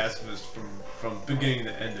to be pacifist from beginning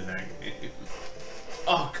to end in that game.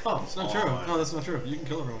 Oh, come That's not on. true. No, that's not true. You can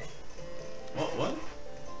kill everyone. What?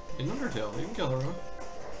 In Undertale, you can kill everyone.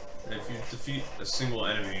 And if you defeat a single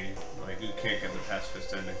enemy, like, you can't get the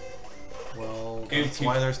pacifist ending. Well, Game that's keeps-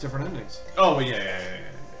 why there's different endings. Oh, yeah.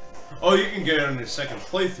 Oh, you can get it on your second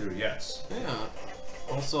playthrough, yes. Yeah.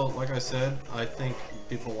 Also, like I said, I think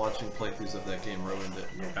people watching playthroughs of that game ruined it.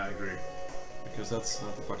 Yeah, I agree. Because that's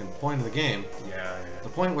not the fucking point of the game. Yeah. The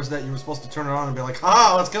point was that you were supposed to turn it on and be like,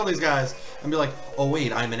 ah, let's kill these guys! And be like, oh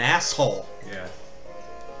wait, I'm an asshole! Yeah.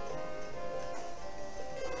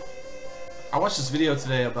 I watched this video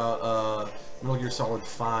today about Metal Gear Solid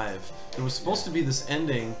 5. There was supposed to be this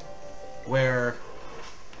ending where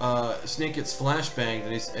Snake gets flashbanged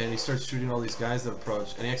and he starts shooting all these guys that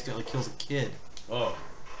approach, and he accidentally kills a kid. Oh.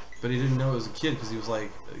 But he didn't know it was a kid because he was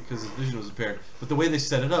like, because his vision was impaired. But the way they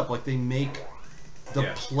set it up, like they make the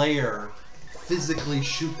player physically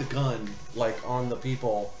shoot the gun like on the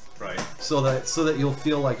people, right? So that you'll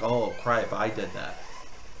feel like, oh crap, I did that.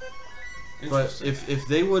 But if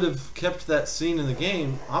they would have kept that scene in the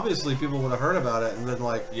game, obviously people would have heard about it and been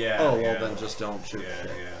like, oh well, then just don't shoot. Yeah.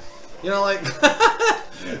 You know, like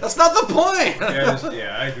that's not the point.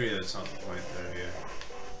 Yeah, I agree. That's not the point there. Yeah.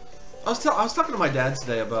 I was talking to my dad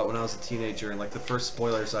today about when I was a teenager and like the first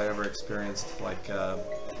spoilers I ever experienced, like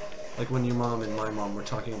when your mom and my mom were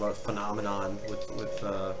talking about Phenomenon with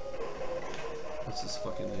what's his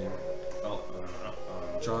fucking name? Oh,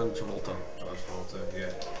 John Travolta. John Travolta,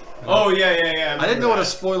 yeah. Oh yeah. I didn't know what a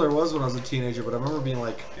spoiler was when I was a teenager, but I remember being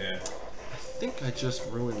like, yeah. I think I just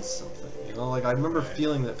ruined something. You know, like I remember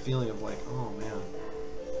feeling that feeling of like, oh man.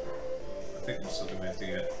 I think there's something we have to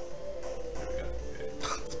get. There we go.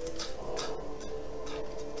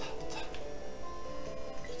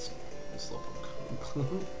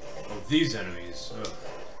 Oh, these enemies. Ugh.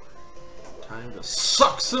 Time to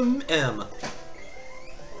suck some M.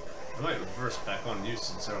 I might reverse back on you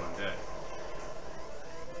since they're on deck.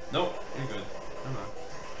 Nope, you're good. Come on.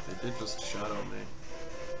 They did just shadow me.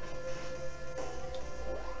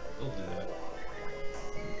 They'll do that.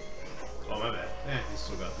 Oh, my bad. He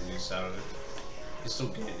still got the use out of it. He still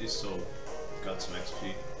got some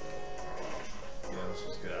XP. Yeah, let's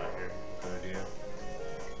just get out of here. Good idea.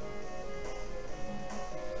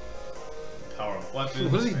 Power up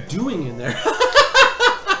weapons. What is he doing in there?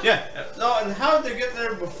 Yeah. No, and how did they get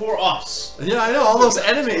there before us? Yeah, I know. All those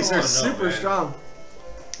enemies I are wanna know, super man. strong.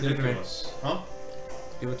 Give it to me. Ridiculous. Huh?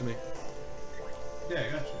 Give it to me. Yeah,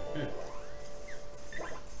 I got you. Good.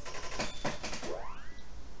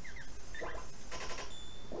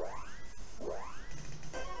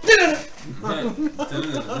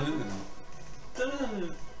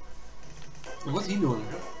 What's he doing?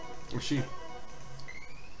 Or she?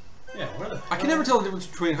 Yeah, where the I can never tell the difference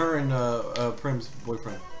between her and Prim's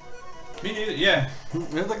boyfriend. Me neither. Yeah.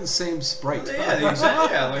 They have like the same sprite. Yeah, the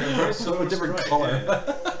exact. Yeah, like a very So similar a different sprite, color.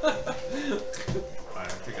 yeah. I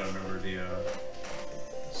think I remember the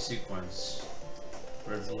sequence.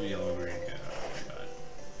 Red, blue, yellow, green. Yeah, oh my god.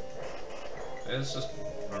 Let's just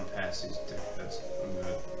run past these dick. I'm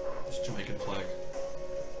good. It's Jamaican flag.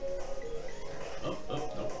 Oh,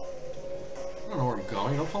 nope. I don't know where I'm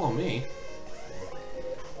going. Don't follow me.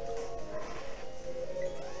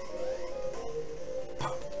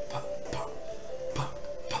 Pop, pop, pop, pop,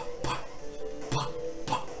 pop, pop, pop,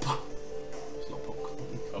 pop, pop. Slow poke.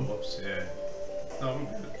 Oh, whoops, yeah. No, I'm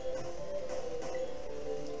good.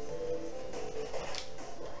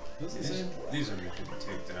 What's the same? These are you can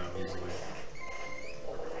take down easily.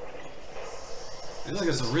 It's like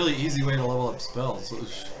it's a really easy way to level up spells.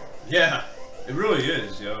 Yeah, it really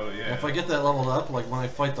is, yo, yeah. If I get that leveled up, like when I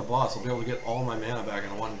fight the boss, I'll be able to get all my mana back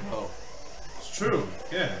in one go. It's true,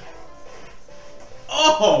 yeah.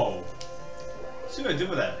 Oh! See what I did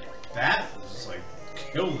with that bat? It was just like,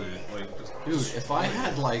 killed it. Like, just Dude, if I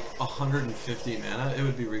had like 150 mana, it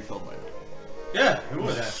would be refilled by now. Yeah, it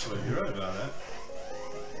would actually. You're right about that.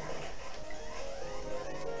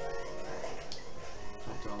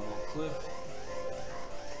 Jump down a little cliff.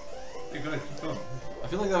 You gotta keep going. I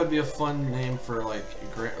feel like that would be a fun name for like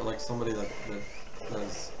somebody that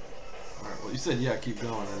does. Alright, well you said yeah, keep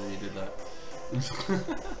going, and then you did that.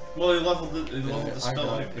 Well, he leveled the I spell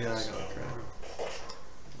got it. anyway, Yeah, I so. got it.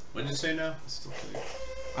 What'd you say now? Still kidding.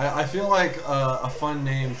 I feel like a fun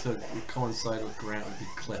name to coincide with Grant would be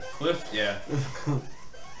Cliff. Cliff? Yeah.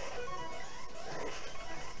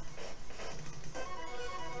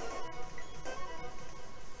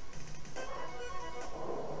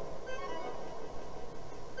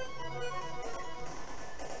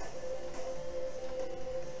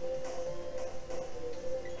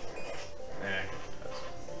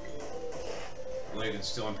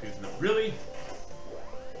 Still on people. Really?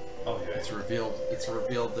 Oh yeah. It's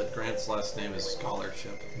revealed that Grant's last name is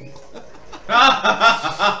Scholarship.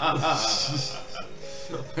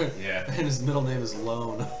 Yeah. And his middle name is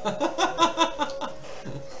Lone.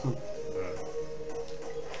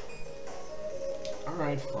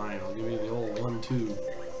 Alright, fine. I'll give you the old 1-2.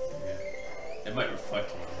 Yeah. It might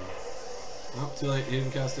reflect on it. Oh, too late. You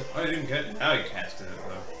didn't cast it. Oh, I didn't get it. Now you casted it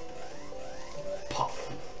though. Pop.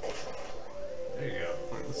 There you go.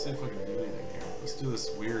 Alright, let's see if I can do anything here. Let's do this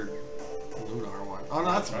weird Lunar one. Oh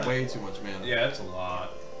no, that's way too much mana. Yeah, that's a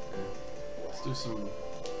lot. Let's do some.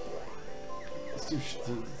 Let's do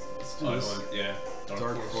Oh, this. yeah.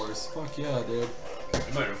 Dark Force. Fuck yeah, dude.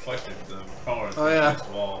 It might reflect the power of Oh, yeah. this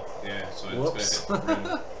wall. Yeah, so Whoops. it's gonna hit the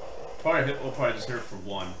rim. We'll probably just hit it for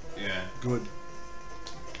one. Yeah. Good.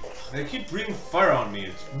 They keep breathing fire on me.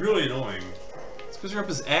 It's really annoying. It's because you're up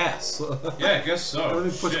his ass. Yeah, I guess so. Let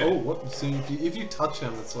me push. Shit. Oh, what? See, if you touch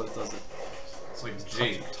him, that's what it does. It's like It's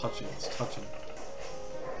Jake. touching. It's touching.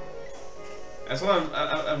 That's what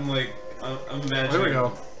I'm like. I'm imagining. Oh, here we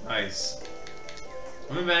go. Nice.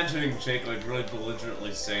 I'm imagining Jake like really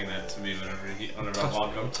belligerently saying that to me whenever I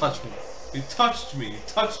walk up. Touch me. He touched me. He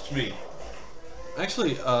touched me.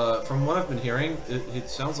 Actually, from what I've been hearing, it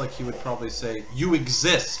sounds like he would probably say, "You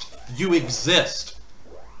exist. You exist."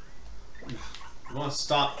 You want to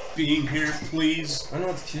stop being here, please? I know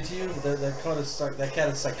what's cute to you, but that cat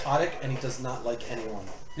is psychotic and he does not like anyone.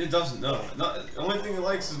 He doesn't know. The only thing he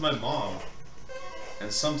likes is my mom.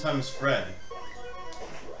 And sometimes Fred.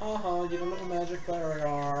 You don't have a magic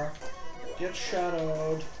barrier. Get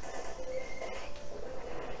shadowed.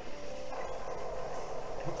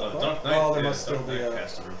 Dark Knight. Oh, there yeah, must still Dark be Knight a...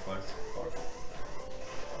 cast to reflect.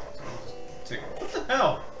 So I'll just what the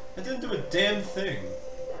hell? I didn't do a damn thing.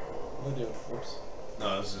 What do I do? Whoops. No,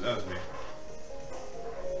 that was me.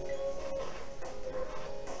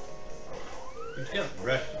 You get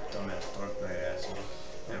wrecked, you dumbass Dark Knight asshole.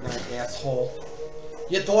 Dark Knight asshole.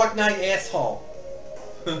 You Dark Knight asshole.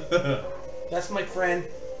 That's my friend.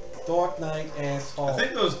 Dark Knight asshole. I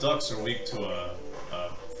think those ducks are weak to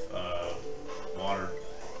water.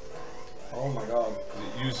 Oh my god.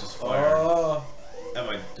 It uses fire. Oh. That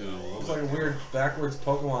might do a little It's bit. like a weird backwards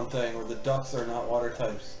Pokemon thing where the ducks are not water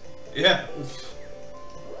types. Yeah.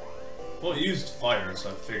 Well, it used fire, so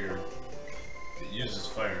I figured. If it uses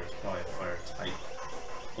fire, it's probably fire type.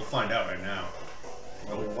 We'll find out right now.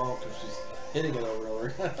 Well, we won't if she's hitting it over and over.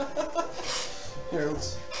 Here,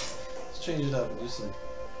 let's change it up and do some.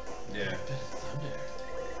 Yeah. Bit of thunder.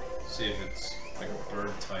 See if it's like a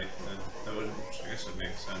bird type, then that would, I guess, would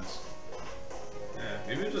make sense. Yeah,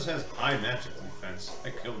 maybe it just has high magic defense. I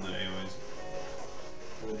killed it anyways.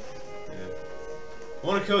 Good. Yeah. I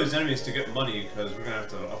want to kill these enemies to get money because we're gonna have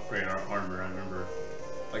to upgrade our armor. I remember,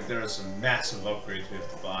 like, there are some massive upgrades we have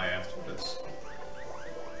to buy after this.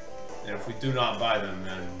 And if we do not buy them,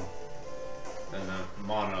 then the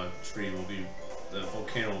mana tree will be, the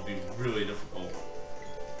volcano will be really difficult.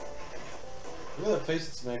 Look at that face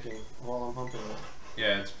it's making while I'm humping it.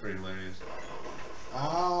 Yeah, it's pretty hilarious.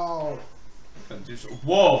 Ow! I'm gonna do so.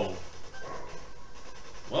 Whoa!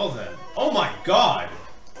 Well then. Oh my god!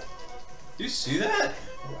 Do you see that?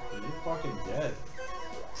 You're fucking dead.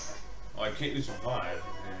 Oh, I can't use revive.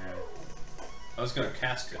 Yeah. I was gonna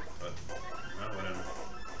cast it, but no, whatever.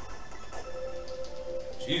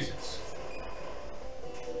 Jesus.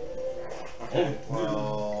 Okay, Oh,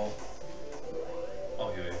 well...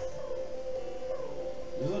 I'll heal you.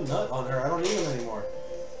 There's a nut on her. I don't need him anymore.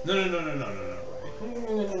 No. No.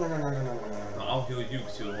 I'll heal you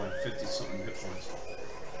because you'll want 50 something hit points.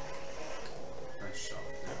 Nice shot.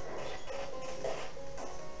 Yeah.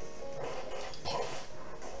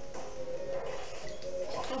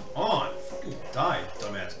 Come on! Fucking die,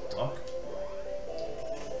 dumbass duck.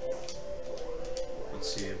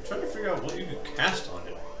 Let's see, I'm trying to figure out what you could cast on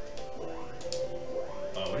it.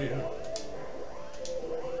 Oh, what are you doing?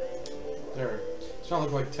 There. It's trying to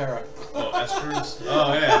look like Terra. Oh, Espers?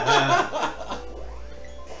 Oh, yeah. I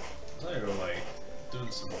thought you were like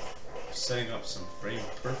doing some, setting up some frame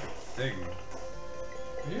perfect thing.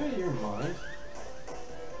 Are you out of your mind?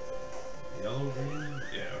 Yellow, green?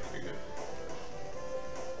 Yeah, okay, good.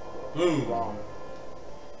 Boom! Wrong.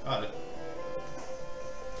 Got it.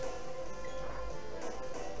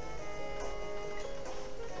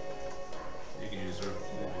 You can use her,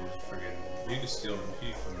 you can steal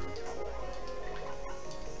MP from her.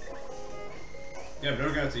 Yeah, I'm never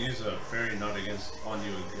gonna have to use a fairy nut on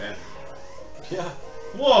you again. Yeah.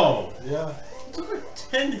 Whoa! Yeah. It took like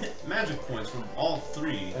 10 hit magic points from all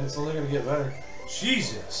three. And it's only gonna get better.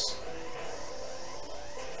 Jesus!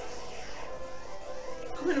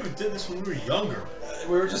 How come we did this when we were younger?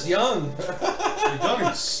 We were just young. We're young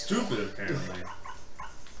and stupid, apparently.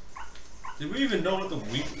 Did we even know what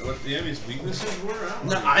the enemy's weaknesses were?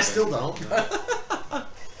 I still don't. I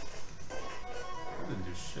didn't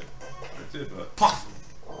do shit. I did, but... Puff!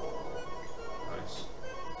 Nice.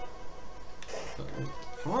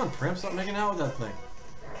 Come on, Prim, stop making out with that thing.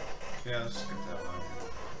 Yeah, let's skip that one.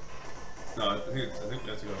 No, I think we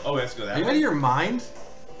have to go... Oh, we have to go that Are you way. out of your mind?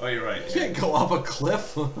 Oh, you're right. You can't go up a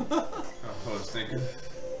cliff. Oh, I was thinking.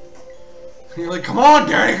 You're like, come on,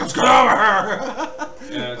 Danny, let's get over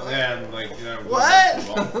here! Yeah, and like, you know, What? the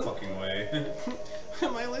wrong fucking way.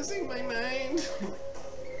 Am I losing my mind?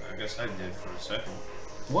 I guess I did for a second.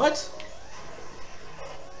 What?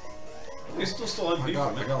 You still on B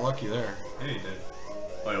from I it. got lucky there. Yeah, you did.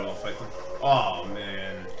 Oh, you want to fight them? Oh,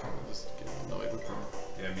 man. Kind of just getting annoyed with them.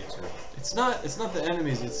 Yeah, me too. It's not the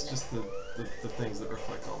enemies, it's just the things that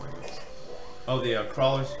reflect all my moves. Oh, the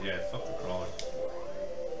crawlers? Yeah, fuck the crawlers.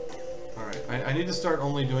 Alright, I need to start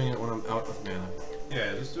only doing it when I'm out of mana.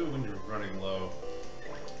 Yeah, just do it when you're running low.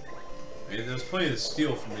 I mean, there's plenty to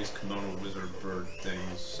steal from these kimono wizard bird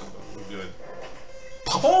things, so we're good.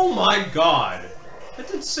 Oh my god! That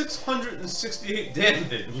did 668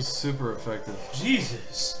 damage! It was super effective.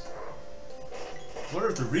 Jesus! I wonder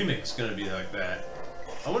if the remake's gonna be like that.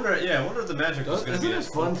 I wonder if the magic is gonna be Isn't it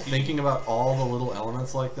fun thinking about all the little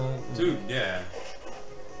elements like that? Dude, yeah.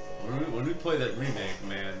 When we play that remake,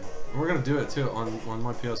 man. We're gonna do it too on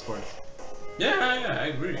my PS4. Yeah, I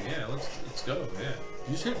agree. Yeah, let's go. Yeah. Did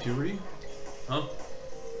you just hit puberty? Huh?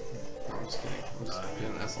 No, I'm just kidding. I'm just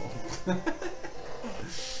being an asshole.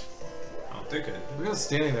 I don't think it. We're just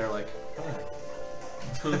standing there like,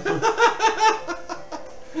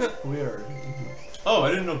 weird. Oh, I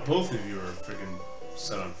didn't know both of you were freaking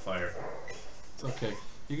set on fire. It's okay.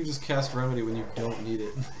 You can just cast Remedy when you don't need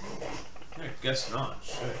it. I guess not.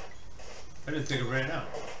 Shit. I didn't think it ran out.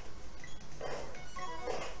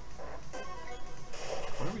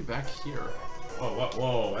 Why are we back here? Whoa, what?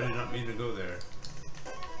 Whoa! I did not mean to go there.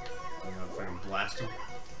 I'm gonna freaking blast him.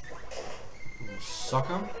 Suck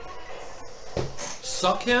him?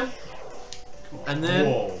 Suck him? And then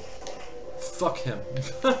Whoa! fuck him.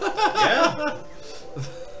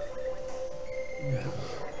 Yeah.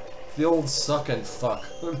 The old suck and fuck.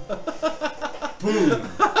 Boom!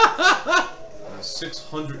 does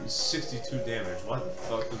 662 damage. Why the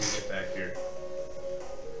fuck did we get back here?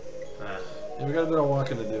 Ah, Yeah, we got a bit of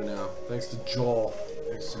walking to do now, thanks to Joel.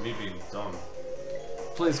 thanks to me being dumb.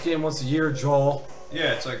 Play this game once a year, Joel.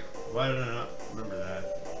 Yeah, it's like, why did I not remember that?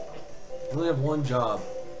 You only have one job.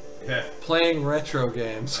 Yeah, Playing retro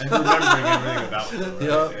games. and remembering everything about them, right?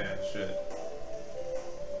 Yep. Yeah, shit.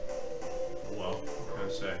 Oh well, what can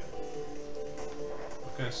I say?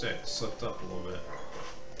 What can I say? It slipped up a little bit.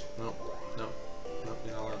 Nope, nope, nope,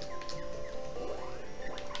 you're not allowed.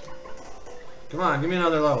 Come on, give me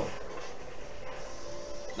another level.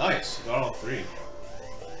 Nice, got all 3.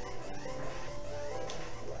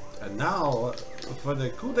 And now, for the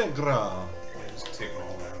coup de grace. Yeah, just take them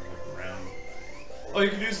all around. Oh, you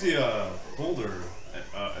can use the boulder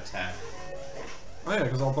attack. Oh yeah,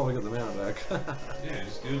 because I'll probably get the mana back. Yeah,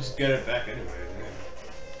 you'll just get it back anyway.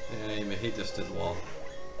 Yeah. Yeah, you may hate this to the wall.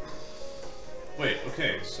 Wait,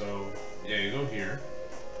 okay, so yeah, you go here,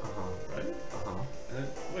 Uh-huh, right? uh-huh. And then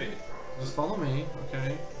wait. Just follow me,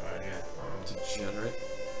 okay? Alright, yeah. Degenerate.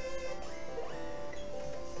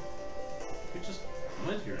 We just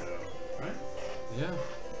went here though, right? Yeah.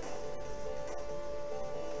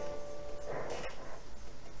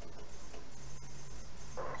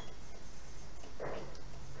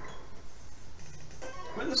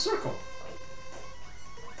 We're in the circle.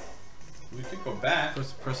 We could go back.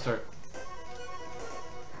 Press start.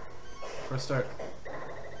 Press start.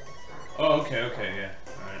 Oh, okay, yeah.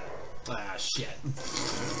 Alright. Ah, shit. That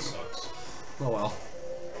sucks. Oh well.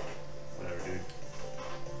 Whatever, dude.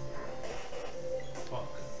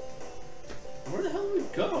 Fuck. Where the hell did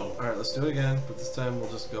we go? Alright, let's do it again, but this time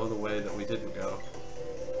we'll just go the way that we didn't go.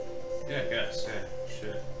 Yeah, I guess, yeah.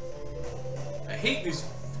 Shit. I hate these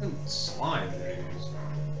fucking slime things.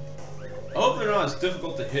 I hope they're not as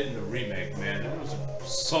difficult to hit in the remake, man. It was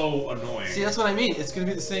so annoying. See, that's what I mean. It's gonna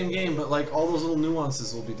be the same game, but like all those little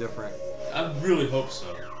nuances will be different. I really hope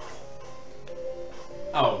so.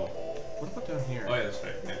 Oh. What about down here? Oh yeah, that's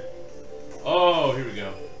right. Yeah. Oh, here we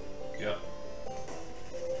go. Yep.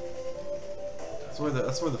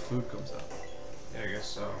 That's where the food comes out. Yeah, I guess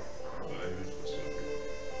so. But I was supposed to.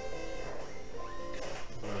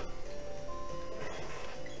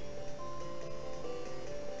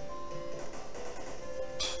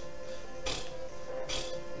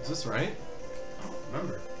 Is this right? I don't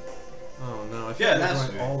remember. Oh no, I feel Yeah, like that's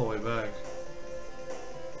we're going all the way back.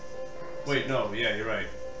 Wait, no, yeah, you're right.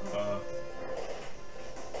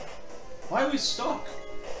 Why are we stuck?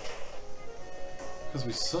 Because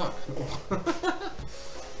we suck.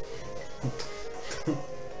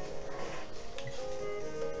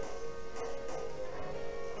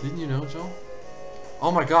 Didn't you know, Joel?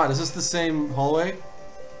 Oh my god, is this the same hallway?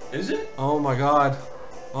 Is it? Oh my god.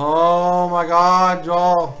 Oh my god,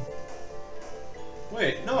 Joel.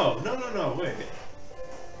 Wait, no, wait.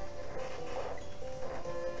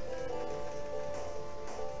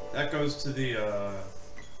 That goes to the,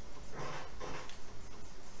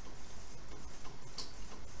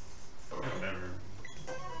 whatever.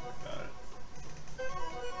 Got it.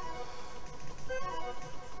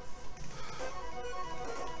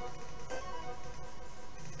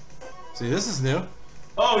 See, this is new.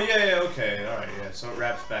 Oh, yeah, okay, alright, yeah, so it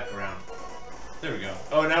wraps back around. There we go.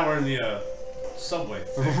 Oh, now we're in the, subway A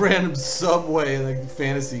thing. random subway in a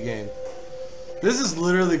fantasy game. This is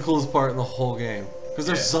literally the coolest part in the whole game. Because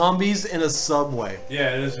there's Yeah. zombies in a subway.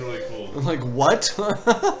 Yeah, it is really cool. I'm like, what?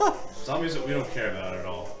 Zombies that we don't care about at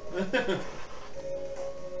all. I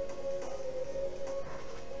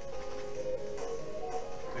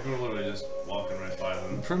think we're literally just walking right by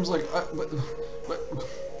them. Prim's like, but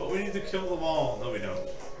But we need to kill them all. No, we don't.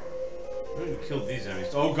 We need to kill these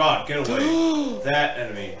enemies. Oh god, get away. That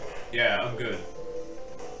enemy. Yeah, I'm good.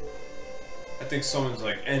 I think someone's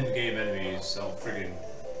like end game enemies, they'll friggin'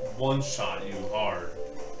 one-shot you hard.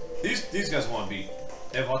 These guys want to beat.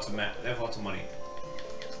 They have lots of they have lots of money.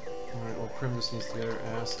 Alright, well, Prim just needs to get her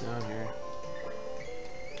ass down here.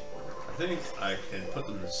 I think I can put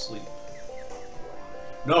them to sleep.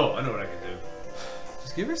 No, I know what I can do.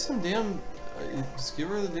 Just give her some damn. Just give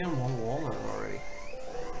her the damn one walnut already.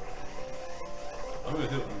 I'm gonna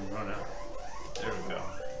do it when we run out. There we go.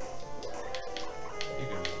 You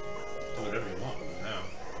can do whatever you want with them now.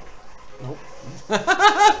 Nope.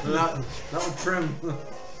 not with Prim.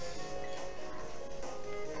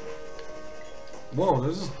 Whoa,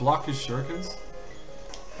 there's just block his shurikens?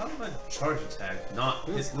 How did my charge attack not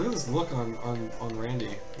hit? Look at this look on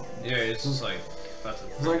Randy. Yeah, it's just like about to.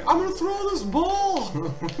 He's like, I'm gonna throw this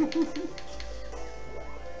ball!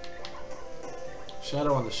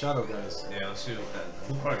 Shadow on the shadow guys. Yeah, let's see what that.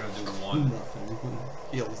 I'm probably gonna do one. Nothing.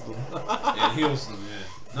 Heals them. Yeah, heals them.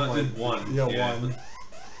 Yeah. No, I did one. Yeah, one.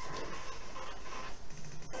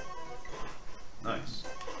 Nice.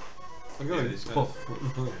 Look at these it. guys. Puff.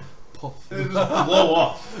 Puff. It just blow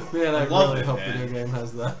off. Man, I love really it, hope man. the new game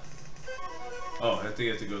has that. Oh, I think you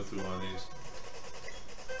have to go through one of these.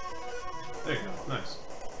 There you go. Nice.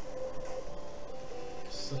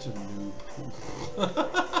 Such a noob.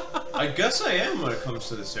 I guess I am when it comes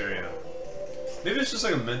to this area. Maybe it's just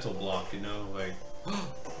like a mental block, you know, like.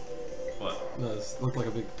 What? No, it looked like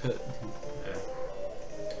a big pit. Yeah.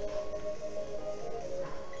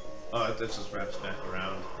 Oh, that just wraps back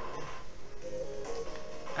around.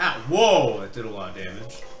 Ah, whoa! That did a lot of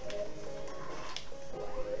damage.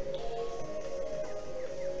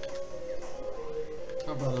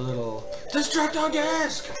 How about a little destructo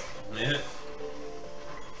disc? Yeah.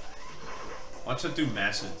 Watch it do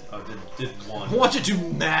massive. Oh, did one. Watch it do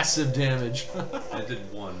massive damage. It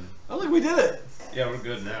did one. I think we did it. Yeah, we're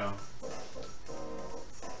good now.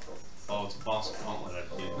 Oh, it's a boss gauntlet,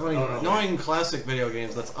 I think. Knowing classic video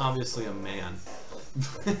games, that's obviously a man.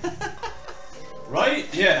 Right?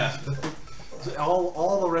 Yeah.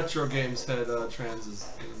 all the retro games had transes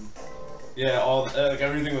in. Yeah, all like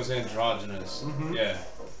everything was androgynous. Yeah.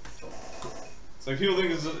 It's like people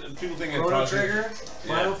think Chrono androgynous. Trigger,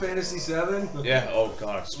 Yeah. Final Fantasy VII. Yeah. Oh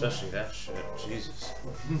god, especially that shit. Jesus.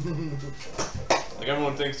 Like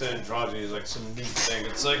everyone thinks that androgyny is like some new thing.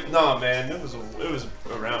 It's like, nah, man. It was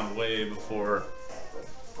around way before.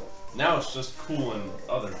 Now it's just cool in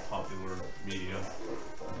other popular media.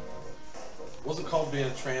 It wasn't called being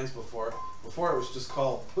a trans before. Before it was just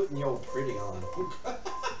called putting your pretty on.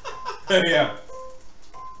 Yeah.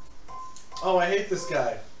 Oh, I hate this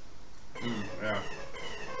guy. Yeah.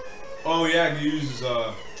 Oh yeah, he uses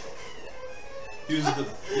the Look at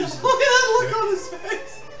that look on his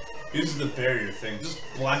face. uses the barrier thing. Just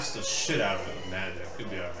blast the shit out of it with magic. Could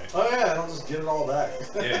be alright. Oh yeah, and I'll just get it all back.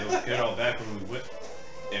 Yeah, we'll get it all back when we whip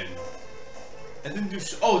in. And then do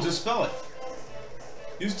oh, dispel it.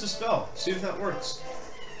 Use dispel. See if that works.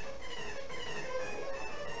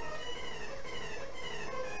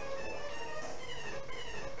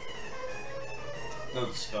 No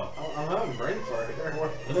dispel. I'm having brain fart here.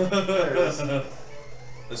 There it is.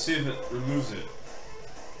 Let's see if it removes it.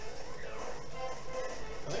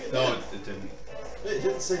 I think it No, did. it didn't. It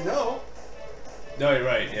didn't say no. No, you're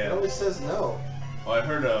right. It Yeah. always says no. Well, I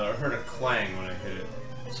heard a clang when I hit it.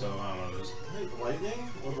 So I don't know. Just Wait, lightning?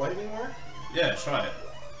 Would lightning work? yeah, try it.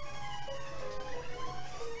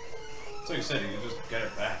 That's like you said. You can just get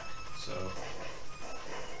it back. So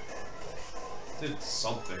did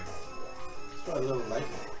something. Let's try a little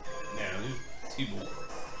lightning. Yeah, T-bolt.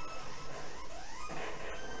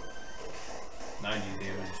 90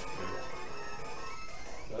 damage.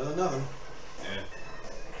 Better than nothing.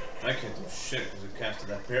 Yeah. I can't do shit because it casted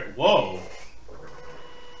that bear. Whoa!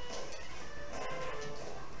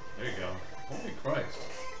 There you go. Holy Christ.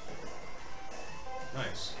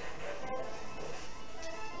 Nice.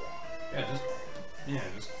 Yeah,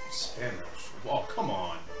 just spam that shit. Oh, come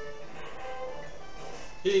on.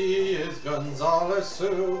 He is Gonzalez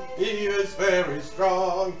Sue. He is very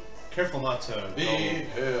strong. Careful not to Beat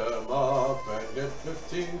him up and get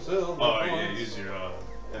 15 silver Oh, points. yeah, use your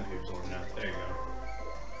MP absorb now. There you go.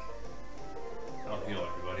 I'll heal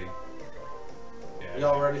everybody. Yeah.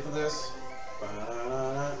 Y'all ready for this?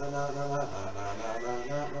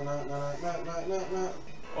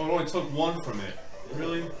 Oh, it only took one from it.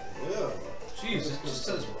 Really? Yeah. Jeez, it just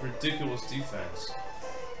says ridiculous defense.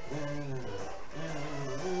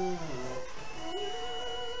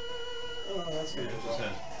 Oh, that's Yeah, good. it just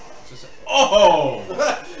says. It just says oh!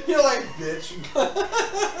 You're like, bitch.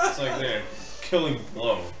 It's like they're killing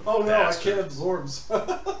blow. Oh no, Bastard. I can't absorbs.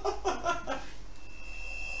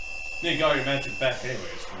 You got your magic back anyways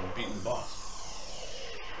from beating the boss.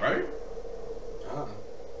 Right? I don't know.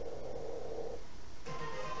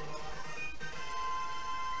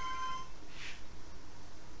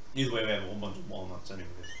 Either way, we have a whole bunch of walnuts anyways.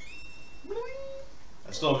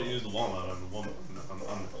 I still haven't used the walnut on the woman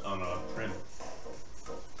on Prim.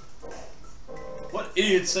 What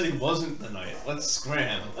idiot said he wasn't the knight? Let's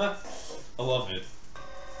scram. I love it.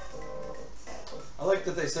 I like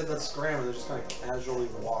that they said that scram and they just kind of casually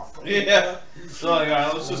walk. Yeah. So like,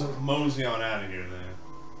 alright, let's just mosey on out of here then.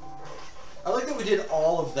 I like that we did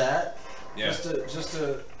all of that. Yeah. Just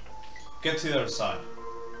to Get to the other side.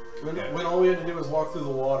 when all we had to do was walk through the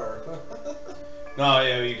water. No,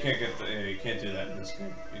 yeah, you can't get the. Yeah, you can't do that in this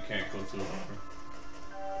game. You can't go through the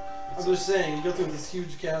water. I'm just saying, you go through this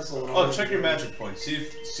huge castle. And all Oh, we check had your to do- magic points. See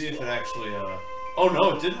if it actually. Oh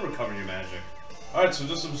no, it didn't recover your magic. Alright, so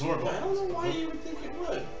just absorb it. I don't know why you would think it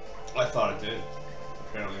would. I thought it did.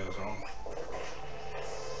 Apparently I was wrong.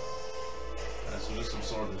 Alright, so just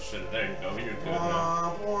absorb this shit. There you go, you're good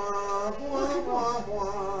now.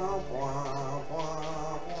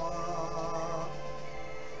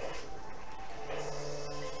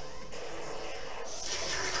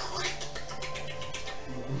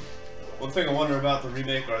 One thing I wonder about the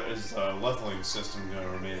remake is the leveling system gonna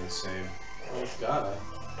remain the same. Well, it's gotta.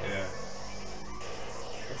 Yeah.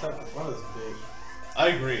 Let's have the fun of this bitch. I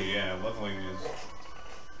agree, yeah, leveling is...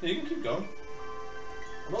 Yeah, you can keep going.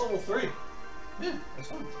 I'm level 3. Yeah, that's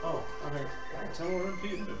fine. Oh, okay. Tell me where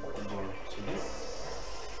MP to absorb. So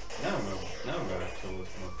now I'm gonna kill this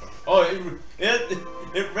motherfucker. Oh,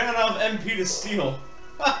 it ran out of MP to steal.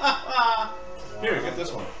 Here, get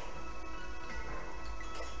this one.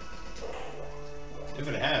 If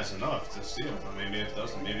it has enough to steal, or maybe it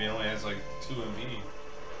doesn't. Maybe it only has like 2 MP.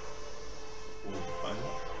 We'll find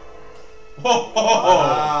out. Whoa!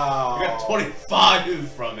 Wow. I got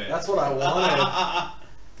 25 from it. That's what I wanted.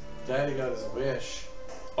 Daddy got his wish.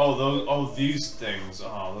 Oh, those. Oh, these things.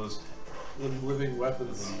 Oh, those. The living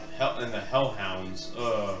weapons. And the hellhounds.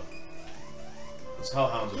 Those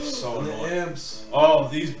hellhounds are so And the annoying. imps. Oh,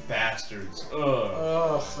 these bastards.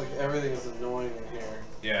 Ugh, like everything is annoying in here.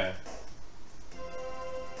 Yeah.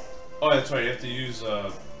 Oh, that's right. You have to use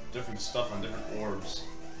different stuff on different orbs.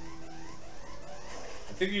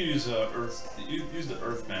 I think you use earth. You use the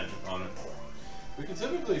earth magic on it. We can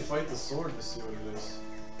typically fight the sword to see what it is.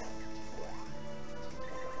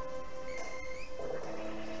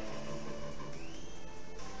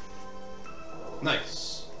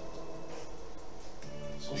 Nice.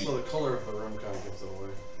 Sweet. Also, the color of the room kind of gives it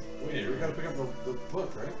away. Wait, we gotta pick up the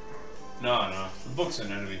book, right? No. The book's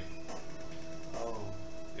an enemy. Oh.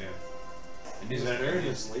 Yeah. And It's very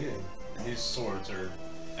misleading. And these swords are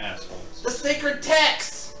assholes. The sacred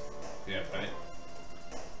text! Yeah, right?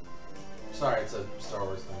 Sorry, it's a Star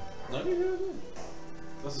Wars thing. No, you're good.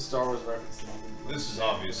 That's a Star Wars reference. This is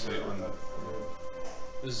obviously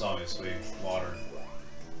This is obviously water.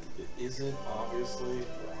 It isn't, obviously.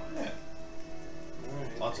 Yeah.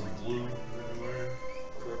 Alright. Lots of blue everywhere.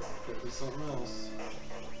 Could be something else. I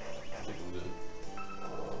think I'm good.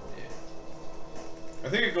 Yeah. I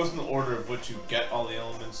think it goes in the order of which you get all the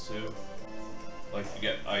elements too. Like you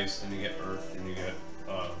get ice, then you get earth, then you get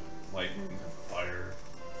lightning, fire.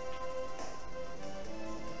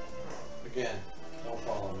 Again, don't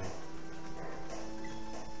follow me.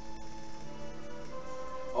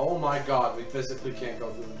 Oh my god, we physically can't go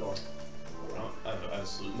through the door.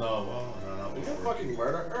 No, well, no. We can fucking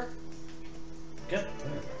murder her? Get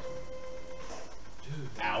there. Dude.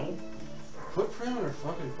 Ow. Put Prim in her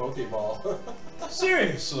fucking Pokeball.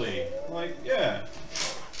 Seriously. Like, yeah.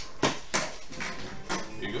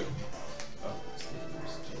 You good?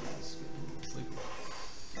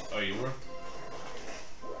 Oh, you were?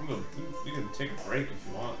 You can take a break if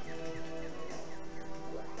you want.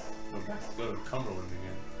 Go to Cumberland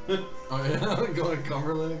again. Oh yeah, go to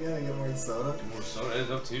Cumberland again and get more soda? Get more soda? It's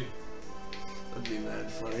up to you. That'd be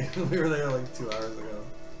mad funny. We were there like 2 hours ago.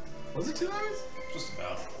 Was it 2 hours? Just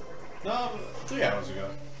about. No, 3 hours ago.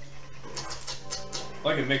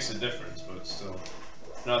 Like it makes a difference, but still.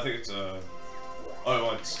 No, I think it's Oh, you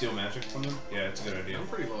want to steal magic from them? Yeah, it's a good idea. I'm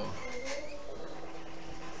pretty low.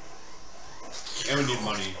 And we need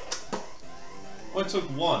money. Well, it took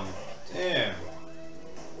 1. Damn.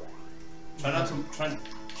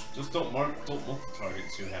 Just don't multi-target,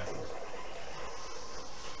 see what happens.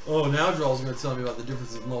 Oh, now Joel's gonna tell me about the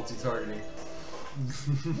difference of multi-targeting.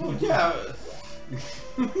 Oh, yeah.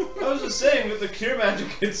 I was just saying, with the cure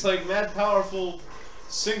magic, it's like mad powerful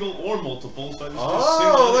single or multiple, so I just do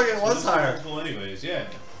single. Oh, look, it so was just higher. Multiple anyways, yeah.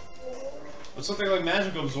 But something like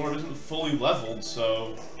Magic Absorb isn't fully leveled,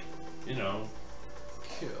 so, you know.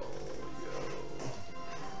 Kill, yo.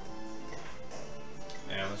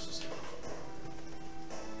 Yeah, let's just...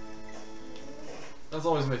 That's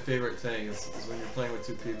always my favorite thing, is when you're playing with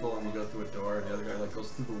 2 people and you go through a door and the other guy like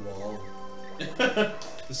goes through the wall. The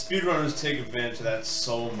speedrunners take advantage of that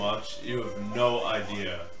so much, you have no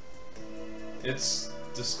idea. It's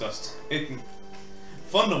disgusting.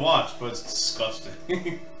 Fun to watch, but it's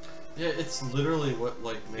disgusting. Yeah, it's literally what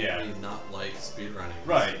like made Yeah. me not like speedrunning.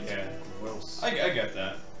 Right, yeah. Gross. I get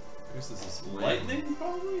that. I guess this is lame. Lightning,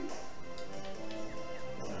 probably?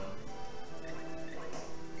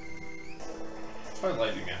 Try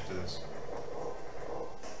lightning after this.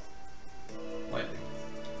 Lightning.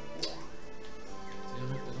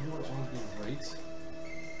 Damn it, I don't want John to be right.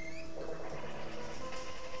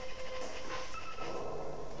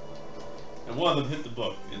 And one of them hit the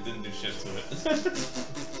book and didn't do shit to it.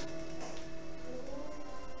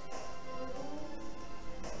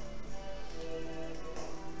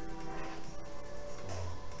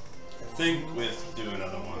 think we have to do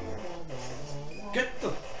another one. Get the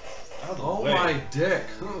out of the Oh way. my dick.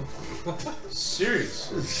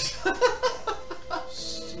 Seriously.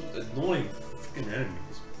 Annoying freaking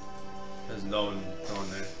enemies. There's no one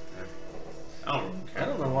there. I don't really care. I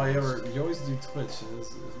don't know why you always do Twitch.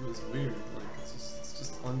 It's weird. Like it's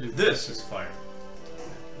just undo. This is fire.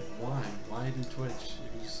 Why? Why do Twitch? You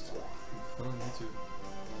can just put on YouTube.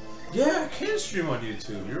 Yeah, I can stream on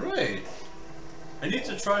YouTube. You're right. I need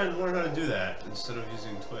to try and learn how to do that instead of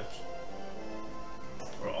using Twitch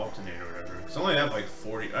or Alternate or whatever. Because I only have like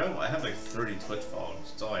 40. I have like 30 Twitch followers.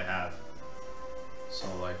 That's all I have. So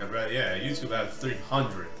like I'd rather YouTube I have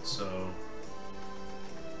 300. So.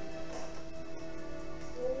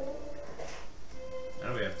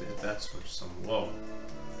 Now we have to hit that switch some. Whoa.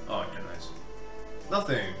 Oh, yeah, nice.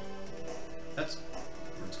 Nothing. That's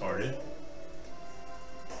retarded.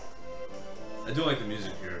 I do like the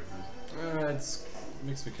music here. It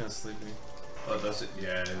makes me kind of sleepy. Oh, does it?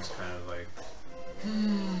 Yeah, it is kind of like.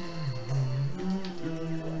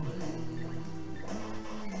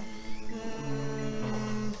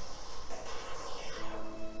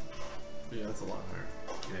 Yeah, that's a lot higher.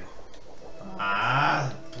 Yeah.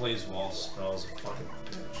 Ah, Blaze Wall spells a fucking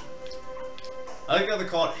bitch. I like how they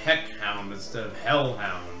call it Heck Hound instead of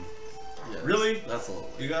Hellhound. Yeah, Really? That's a little.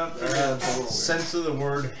 You got That's a little weird. sense of the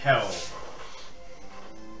word hell.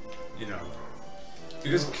 You know.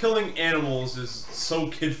 Because killing animals is so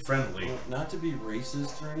kid friendly. Not to be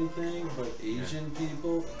racist or anything, but Asian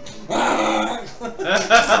people.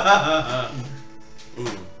 Ooh.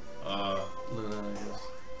 Luna, I guess.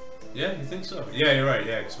 Yeah, you think so? Yeah, you're right.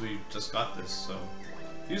 Yeah, because we just got this, so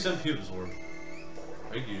use MP Absorb.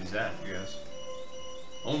 I could use that, I guess.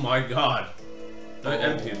 Oh my God. The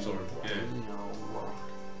MP Absorb. Yeah.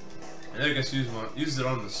 And I guess use it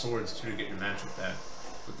on the swords too to get your magic back.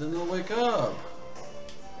 But then they'll wake up.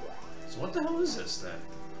 So what the hell is this then?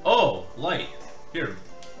 Oh, light. Here.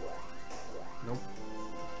 Nope.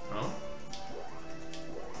 Huh?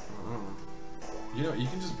 You know, you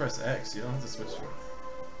can just press X. You don't have to switch to it.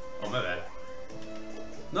 Oh, my bad.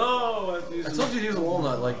 No, I have to use I told you to use a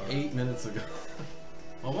walnut like 8 minutes ago.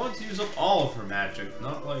 I wanted to use up all of her magic,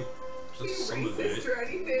 not like just some of it. Racist or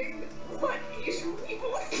anything, but Asian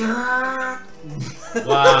people. Wow.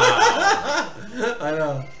 I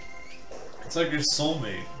know. It's like your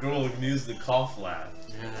soulmate. Girl can use the cough laugh.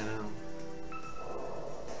 Yeah, I know.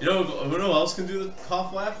 You know who else can do the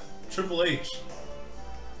cough laugh? Triple H.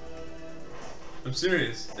 I'm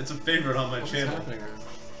serious. It's a favorite on my What's channel. happening right now?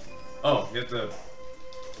 Oh, you have to.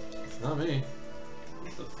 It's not me.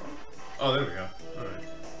 What the fuck? Oh, there we go. Alright.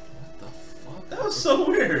 What the fuck? That was so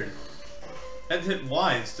weird. I had to hit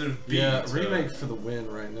Y instead of B. Yeah, so- remake for the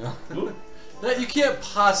win right now. Oop. That you can't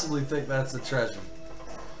possibly think that's a treasure.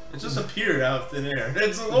 It just appeared out of thin air.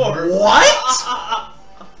 It's an orb. What? I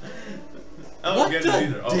don't What get the it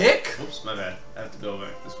either. dick? Oh, oops, my bad. I have to go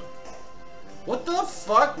back this way. What the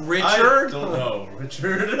fuck, Richard? I don't know,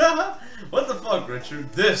 Richard. What the fuck,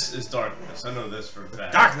 Richard? This is darkness. I know this for a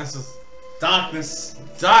fact. Darkness is... Darkness.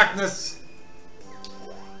 Darkness!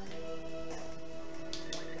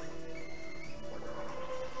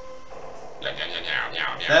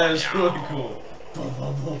 That is really cool.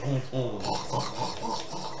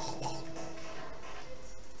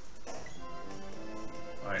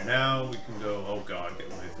 Alright, now we can go. Oh god, get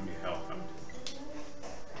away from me, Hellhound.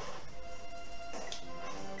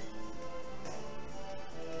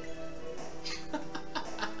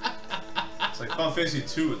 It's like Final Fantasy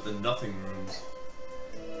 2 with the nothing rooms.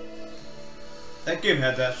 That game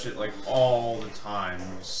had that shit like all the time.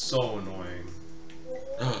 It was so annoying.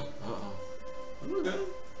 Uh-oh. We're good.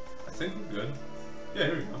 I think we're good. Yeah,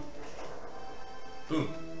 here we go. Boom.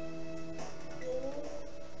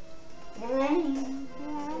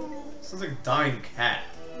 Sounds like a dying cat.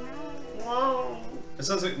 It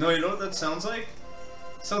sounds like, no, you know what that sounds like?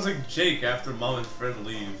 It sounds like Jake after Mom and Fred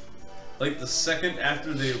leave. Like the second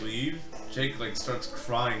after they leave, Jake like starts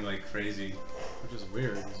crying like crazy. Which is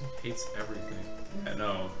weird, because he hates everything. I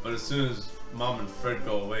know, but as soon as Mom and Fred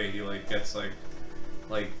go away, he like gets like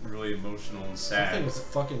really emotional and sad. Something is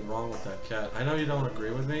fucking wrong with that cat. I know you don't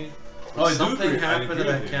agree with me, but Oh, I do something agree. I happened to agree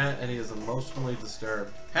that with you. cat and he is emotionally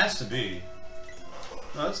disturbed. Has to be.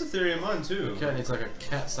 No, that's a theory of mine too. The cat needs like a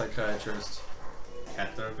cat psychiatrist.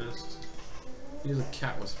 Cat therapist. He's a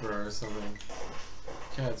cat whisperer or something.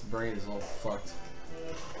 Cat's brain is all fucked.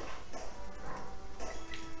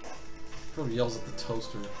 Probably yells at the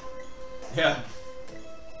toaster. Yeah.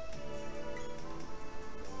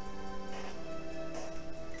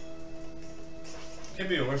 Can't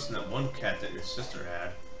be worse than that one cat that your sister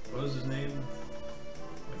had. What was his name?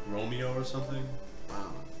 Like Romeo or something?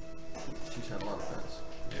 Wow. She's had a lot of pets.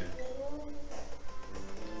 Yeah.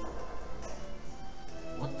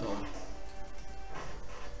 What the?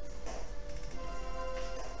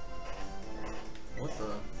 What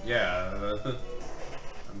the? Yeah,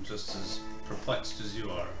 I'm just as perplexed as you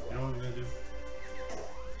are. You know what I'm gonna do?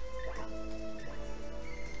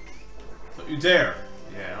 Don't you dare!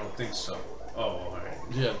 Yeah, I don't think so. Oh, alright.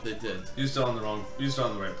 Yeah, they did. Used it on the wrong. Used it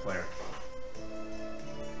on the right player.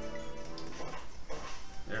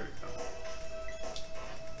 There we go.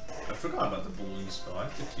 I forgot about the balloon spell. I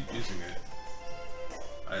have to keep using it.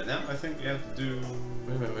 Now I think we have to do.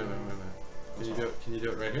 Wait a minute. Can you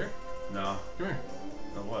do it right here? No. Come here.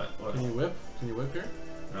 No, what? What? Can you whip? Can you whip here?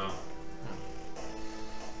 No.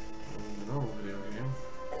 The normal video game.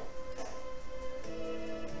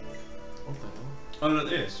 What the hell? Oh no,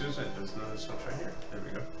 yeah, seriously, there's another switch right here. There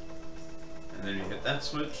we go. And then you hit that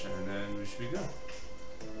switch, and then we should be good.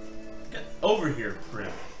 Get over here,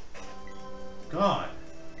 Prim. God.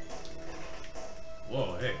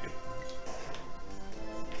 Whoa, hey.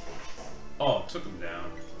 Oh, took him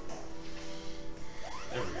down.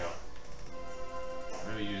 There we go.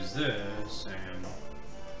 Maybe use this and.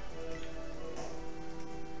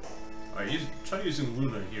 Alright, try using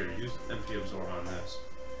Luna here. Use MP Absorb on this.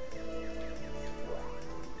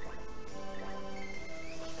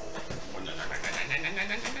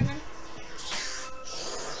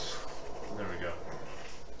 There we go.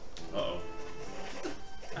 Uh-oh.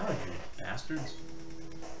 Out of here, bastards.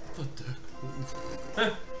 The dick. I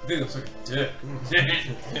think it looks like a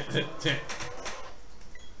dick.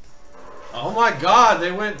 Oh my god,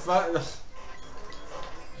 they went You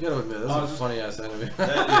gotta admit, this is a funny ass enemy.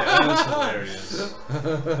 That is hilarious.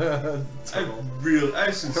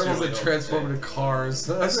 I sincerely Turtles that transform into cars.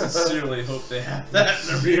 I sincerely hope they have that in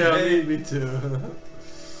the remake. Yeah, me too.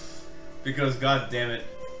 Because god damn it,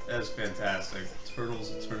 that's fantastic. Turtles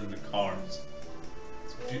that turn into cars.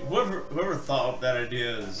 Whoever thought up that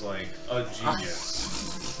idea is like a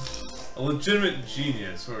genius. A legitimate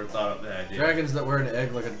genius whoever thought up that idea. Dragons that wear an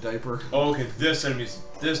egg like a diaper. Oh, okay, this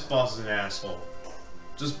boss is an asshole.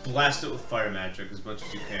 Just blast it with fire magic as much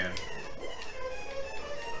as you can.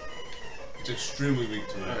 It's extremely weak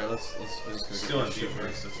to it. Alright, let's Still on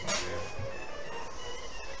first, that's fine, yeah.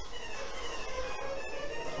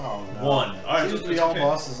 Oh no. One. Alright, Seems just to be all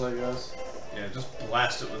bosses, I guess. Yeah, just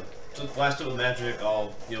blast it with magic.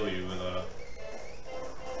 I'll heal you with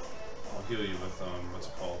what's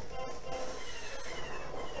it called?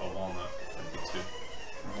 Oh, walnut. I think too.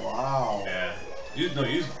 Wow. Yeah. I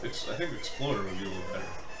think Exploder would be a little better.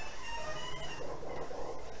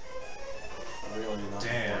 Really not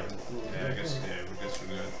Damn. important. Yeah, I guess we're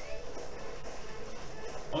good.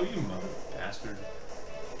 Oh, you mother bastard.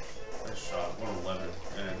 Nice shot. 111.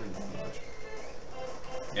 Yeah, I didn't do much.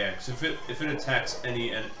 Yeah, because if it attacks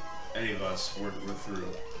any of us, we're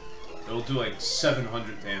through. It'll do like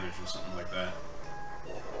 700 damage or something like that.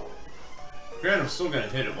 Granted, I'm still gonna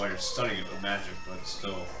hit it while you're stunning it with magic, but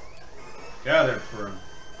still. Get out of there, Perm.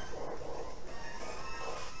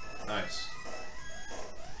 Nice.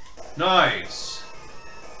 Nice!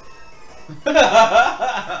 Well,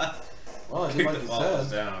 I did Kick like the you balls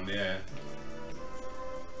said. down, yeah.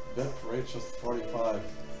 Bit rate just 45.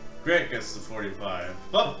 Grant gets the 45.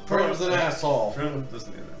 But Prim's an asshole. Prim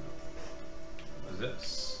doesn't get that. What is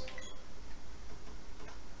this?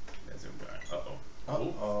 That's him guy. Uh-oh.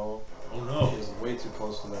 Uh-oh. Oh no. He is way too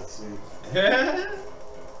close to that seed. Yeah.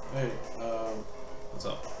 Hey, What's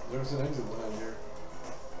up? there's an exit behind here.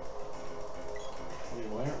 Wait,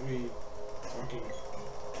 why aren't we talking?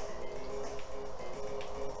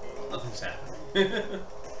 Nothing's happening.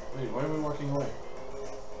 Wait, why are we walking away?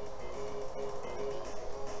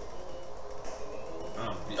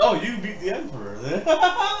 Oh, you beat the Emperor then?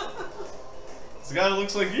 It's a guy that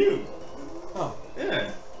looks like you. Oh.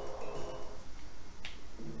 Yeah.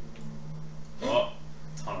 Oh,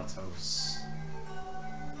 Thanatos.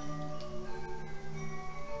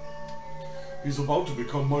 He's about to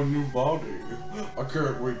become my new body. I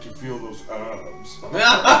can't wait to feel those abs.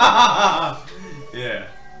 Yeah.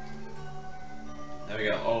 There we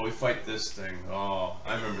go. Oh, we fight this thing. Oh,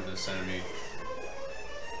 I remember this enemy.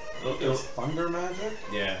 It's thunder magic?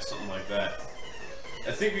 Yeah, something like that.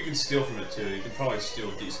 I think you can steal from it too. You can probably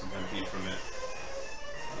steal decent MP from it.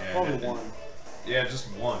 Yeah, Probably one. Yeah, just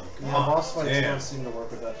one. Yeah, boss fights don't seem to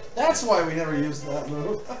work with that. That's why we never used that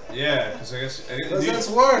move. Yeah, because I guess... Because it's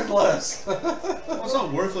worthless! Well, it's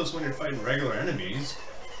not worthless when you're fighting regular enemies.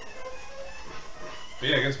 But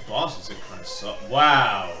yeah, against bosses it kind of sucks.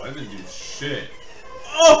 Wow, I didn't do shit.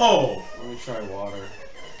 Oh! Let me try water.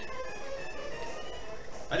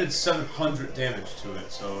 I did 700 damage to it,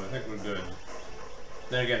 so I think we're good.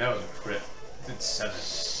 Then again, that was a crit. It did 7.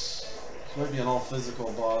 This might be an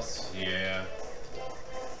all-physical boss. Yeah.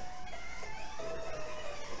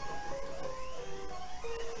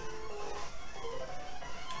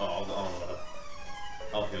 Oh,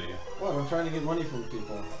 I'll heal you. What? I'm trying to get money from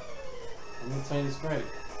people. I'm the tiny sprite.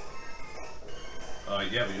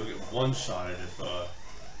 Yeah, but you'll get one-shotted if,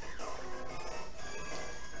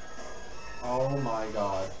 Oh my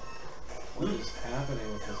god. What is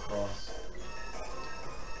happening with this boss?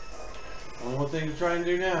 Only one thing to try and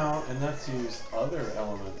do now, and that's use other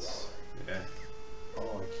elements. Yeah.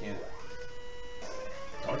 Oh, I can't.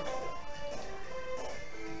 Dark.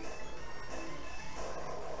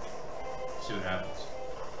 See what happens.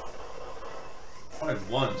 Probably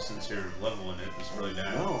one since your level in it is really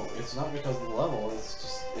bad. No, it's not because of the level. It's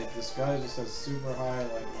just this guy just has super high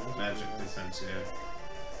like Magic defense, yeah.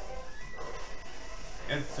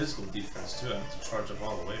 And physical defense too. I have to charge up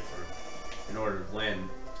all the way in order to land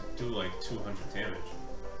to do like 200 damage.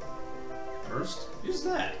 Burst? Use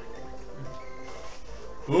that.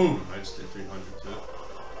 Boom! I just did 300 to it.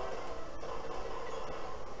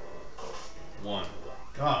 1.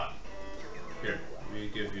 God. Here, let me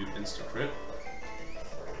give you insta crit.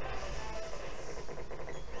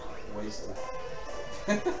 Wasted.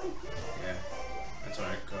 Yeah, that's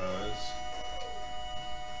right, cause.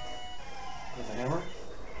 With the hammer?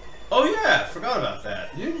 Oh yeah, I forgot about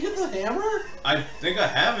that. You didn't get the hammer? I think I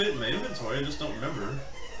have it in my inventory, I just don't remember. Alright,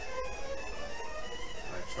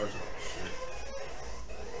 charge up. Shit.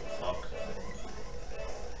 Fuck.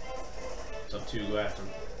 It's up to you, go after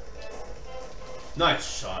him.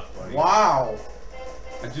 Nice shot, buddy. Wow!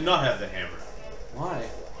 I do not have the hammer. Why?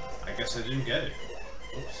 I guess I didn't get it.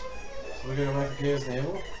 Oops. So we're gonna go back to Chaos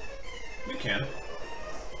Naval? We can.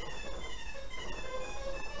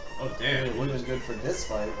 Oh damn. It would have been good for this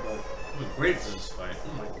fight, but... It would be great for this fight.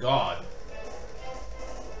 Oh my god.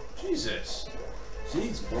 Jesus.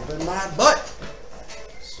 She's whooping my butt!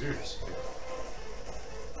 Seriously.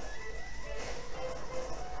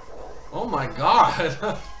 Oh my god!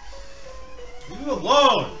 Leave it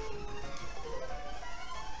alone!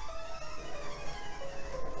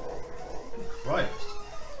 Christ.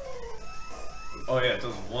 Oh yeah, it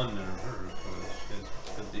does 1 to her because she has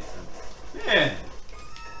good defense. Man!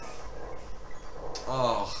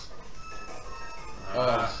 Ugh.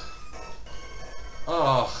 Ugh.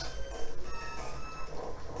 Ugh.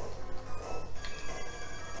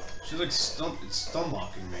 She's like it's stun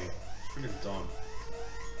locking me. It's freaking dumb.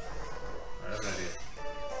 Alright, I have an idea.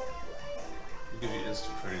 I'll give you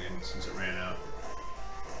instant crit again since it ran out.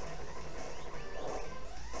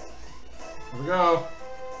 Here we go.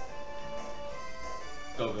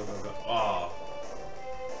 Go, go, go, go. Oh.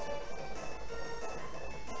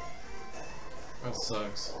 That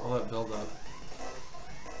sucks. All that build up.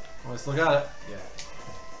 Oh, I still got it. Yeah.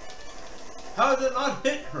 How did it not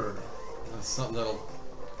hit her? That's something that'll...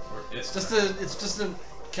 Or It's just a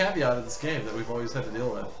caveat of this game that we've always had to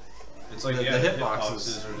deal with. It's like, the yeah,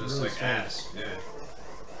 hitboxes are just really like strange. ass. Yeah.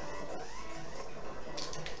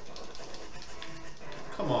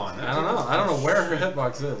 Come on. I don't know. I don't know where her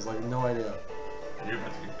hitbox is. Like, no idea. You're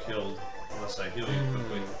about to get killed unless I heal you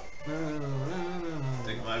quickly. I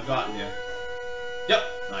think I might have gotten you. Yep.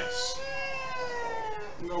 Nice.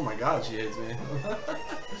 Oh my god, she hates me.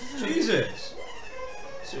 Jesus.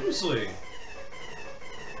 Seriously.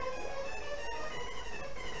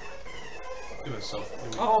 Give myself.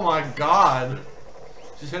 Oh my god.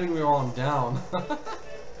 She's hitting me while I'm down. God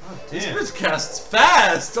This damn. bitch casts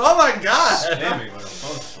fast! Oh my god! Spamming like a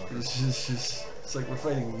motherfucker. It's like we're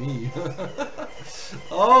fighting me.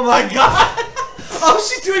 Oh my god! Oh,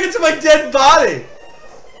 she's doing it to my dead body!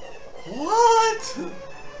 What?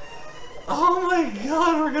 Oh my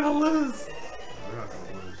god, we're gonna lose. We're not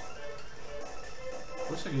gonna lose.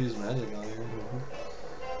 Wish I could use magic on here.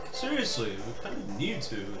 Seriously, we kind of need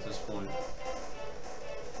to at this point.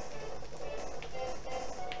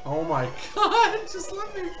 Oh my god, just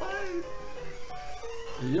let me fight.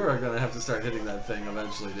 You're gonna have to start hitting that thing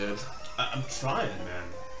eventually, dude. I'm trying, man.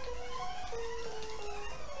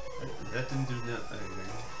 That didn't do anything.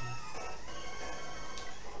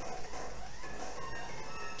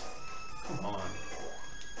 Come on.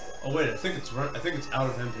 Oh wait, I think it's out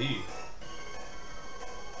of MP.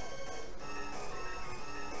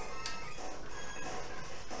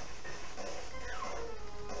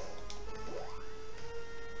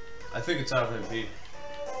 I think it's out of MP.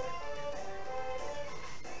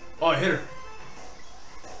 Oh, I hit her.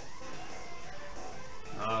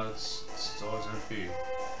 No, it's still as MP.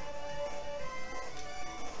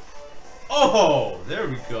 Oh, there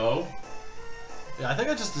we go. Yeah, I think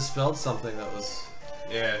I just dispelled something that was...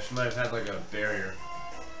 Yeah, she might have had like a barrier.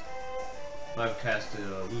 I've casted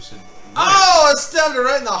Lucid. Oh, it stabbed her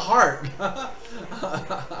right in the heart.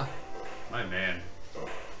 My man.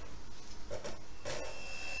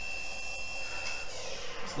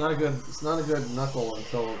 It's not a good knuckle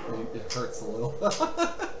until it hurts a little.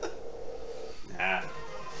 Nah.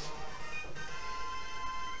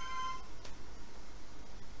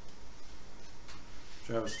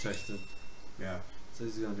 Travis texted. Yeah.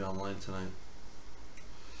 Says he's gonna be online tonight.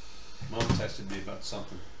 Mom texted me about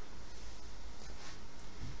something.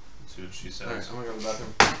 Let's see what she says. Alright, I'm gonna go to the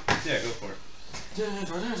bathroom. Yeah, go for it.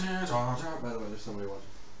 By the way, there's somebody watching.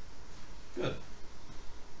 Good.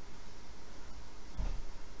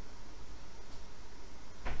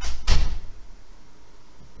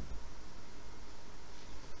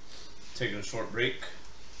 Taking a short break.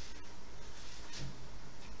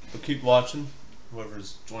 But keep watching.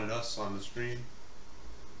 Whoever's joined us on the stream.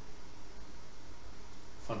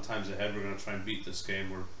 Fun times ahead. We're going to try and beat this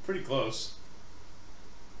game. We're pretty close.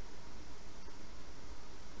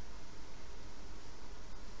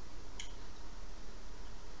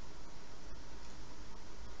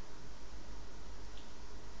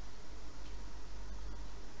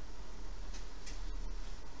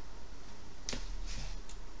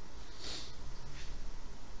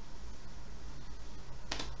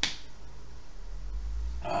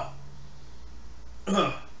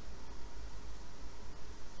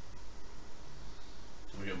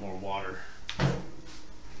 We get more water.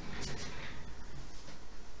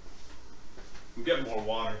 We get more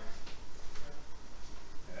water.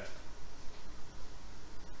 Yeah.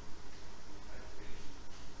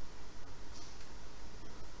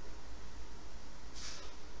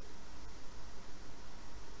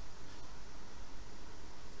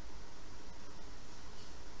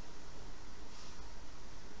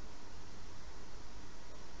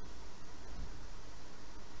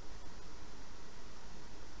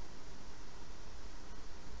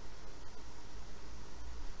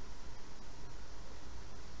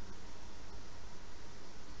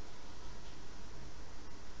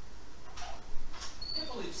 I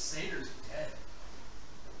can't believe Sater's dead.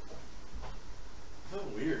 So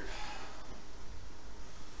weird.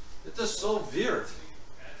 It is so weird.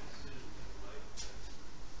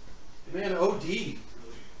 Man, OD. I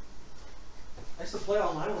used to play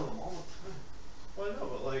online with him all the time. Well, I know,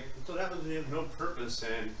 but like, that's what happens when you have no purpose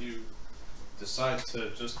and you decide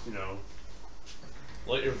to just, you know,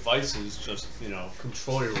 let your vices just, you know,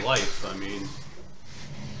 control your life. I mean,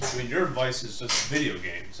 your vice is just video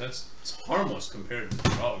games. It's harmless compared to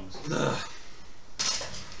drugs.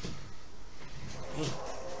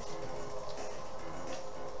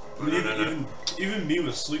 I mean, even me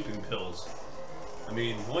with sleeping pills. I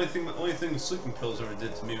mean, the only thing the sleeping pills ever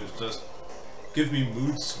did to me was just give me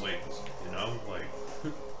mood swings, you know, like.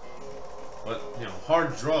 But you know,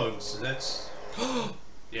 hard drugs. That's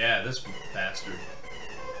yeah, this bastard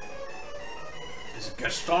is a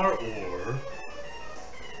guest star or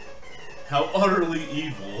how utterly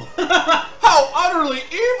evil. How utterly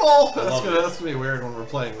evil! love That's gonna be weird when we're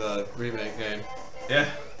playing the remake game. Yeah.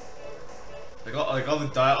 Like all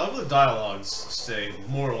the dialogues stay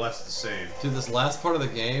more or less the same. Dude, this last part of the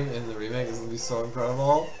game in the remake is gonna be so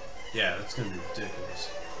incredible. Yeah, that's gonna be ridiculous.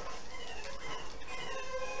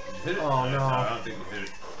 Did you hit it? Oh, no. I don't think you hit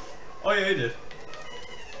it. Oh yeah, you did.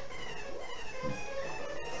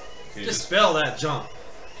 Can you Dispel that junk.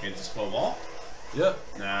 Can't dispel wall? Yep.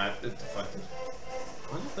 Nah, it deflected.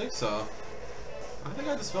 I don't think so. I think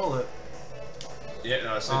I dispelled it. Yeah,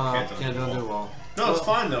 no, I said Can't do wall. well. No, it's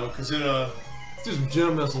fine though, because it Let's do some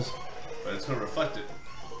gem missiles. but it's gonna reflect it.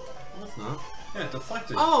 No, it's not. Yeah, it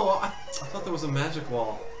deflected. Oh, well, I thought there was a magic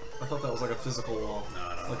wall. I thought that was like a physical wall.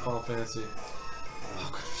 No. Like Final Fantasy.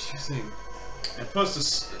 Oh, confusing. And he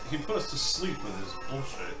put us to sleep with his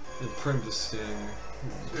bullshit. And Prim just standing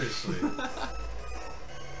there. Seriously.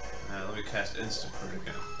 Let me cast Instant Crit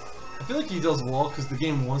again. I feel like he does well because the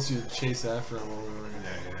game wants you to chase after him over and over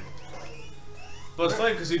again. Yeah. But it's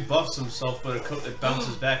funny because he buffs himself, but it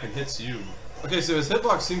bounces back and hits you. Okay, so his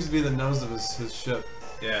hitbox seems to be the nose of his ship.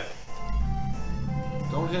 Yeah.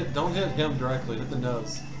 Don't hit him directly. Hit the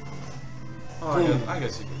nose. Oh, I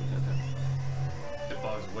guess you can hit him.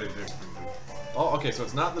 Hitbox is way bigger. Oh, okay, so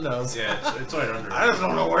it's not the nose. Yeah, it's right under. I just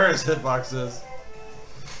don't know where his hitbox is.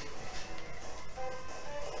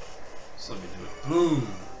 Just let me do it. Boom.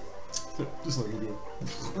 Just let me do it.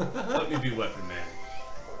 Let me be Weapon Man.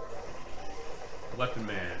 Weapon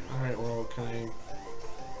Man. Alright, well, can I...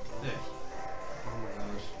 Yeah. Oh my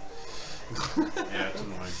gosh. Yeah, it's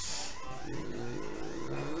annoying.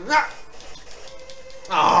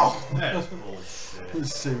 Oh! That's bullshit.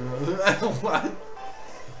 Just save it. I don't want...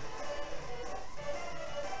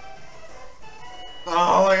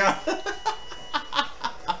 Oh my god.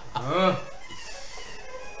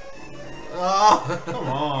 Oh. Come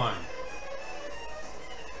on.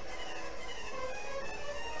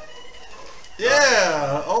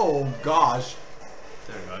 Yeah. Oh gosh.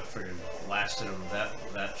 There we go. I friggin' blasted him with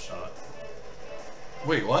that shot.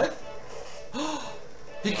 Wait, what?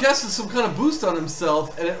 He casted some kind of boost on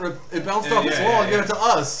himself, and it bounced off his wall and gave it to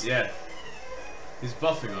us. Yeah. He's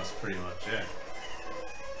buffing us pretty much, yeah.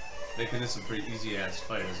 Making this a pretty easy-ass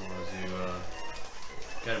fight as long as you,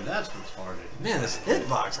 get him. That's retarded. Man, this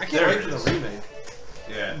hitbox. I can't wait for the remake.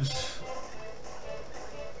 Yeah.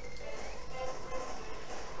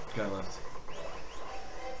 Guy left.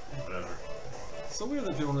 Whatever. It's so weird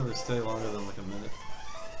that people never stay longer than like a minute.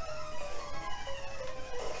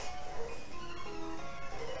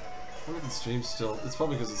 I wonder if the stream's still... It's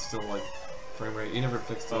probably because it's still like frame rate. You never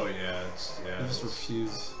fixed it. Oh yeah, it's... Yeah. You just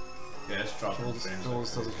refuse. Yeah, it's dropping Joel frames.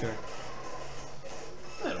 just doesn't care.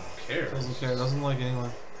 I don't care. Doesn't care. Doesn't like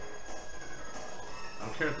anyone. I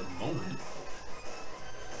don't care at the moment.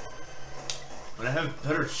 When I have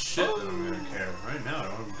better shit, then I'm gonna care. Right now, I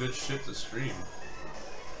don't have good shit to stream.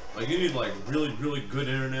 Like, you need, like, really, really good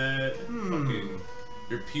internet. And fucking...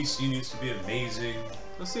 Your PC needs to be amazing.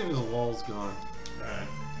 Let's see if his wall's gone. Alright.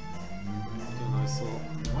 Do a nice little...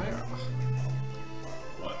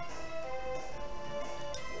 What?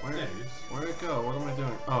 Where'd it go? What am I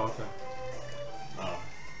doing? Oh, okay. Oh.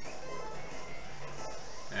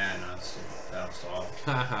 And no, it's bounced off.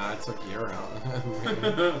 Haha, it took your out.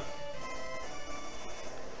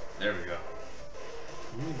 There we go.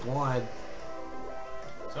 Let me glide.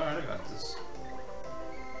 It's alright, I got this.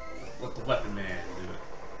 Let the weapon man do it.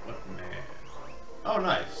 Weapon man. Oh,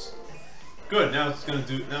 nice. Good. Now it's gonna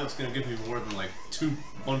do. Now it's gonna give me more than like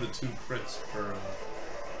 1 to 2 crits per.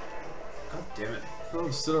 God damn it. Oh,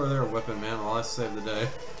 sit over there, weapon man, while I save the day.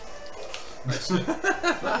 Nice.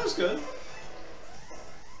 That was good.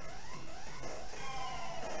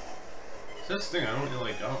 So that's the thing. I don't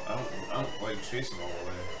really like. I don't like chasing all the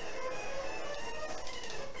way.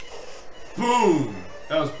 Boom!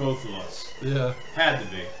 That was both of us. Yeah. Had to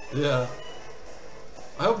be. Yeah.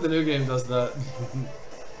 I hope the new game does that.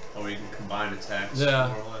 Oh, you can combine attacks. Yeah.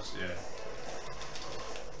 More or less. Yeah.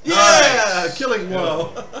 Yeah! Nice! Killing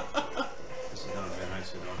blow! This is done, man.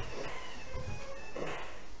 Nicely done.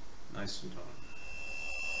 Nicely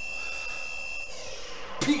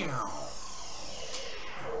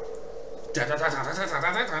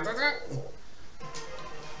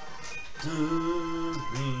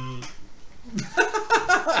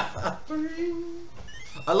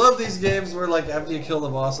I love these games where, like, after you kill the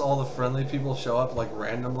boss, all the friendly people show up, like,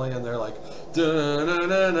 randomly, and they're like, Yeah.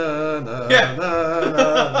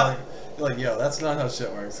 You're like, yo, that's not how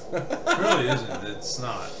shit works. It really isn't. It's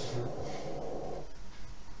not.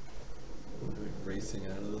 Racing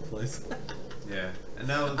out of the place. Yeah. And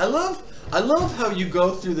now. I love how you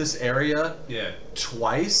go through this area Yeah.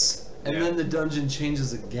 twice, and then the dungeon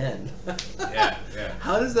changes again. Yeah. Yeah.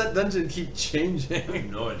 How does that dungeon keep I have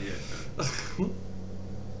changing? no idea.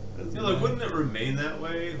 Yeah, like, wouldn't it remain that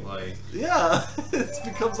way? Like. Yeah, it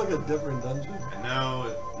becomes like a different dungeon. And now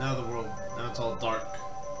the world. Now it's all dark.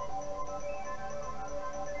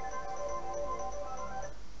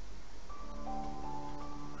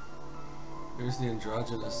 Here's the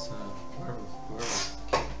androgynous, whoever.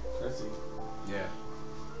 Chrissy. Yeah.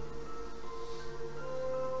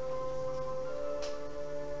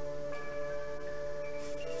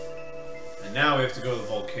 And now we have to go to the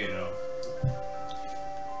volcano.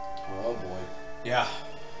 Oh boy. Yeah.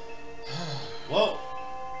 Well,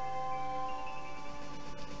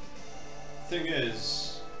 thing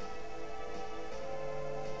is,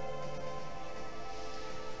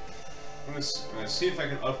 I'm gonna see if I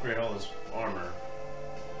can upgrade all this armor.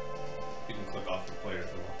 You can click off the player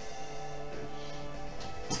if you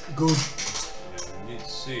want. Good. Yeah, we need to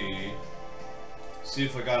see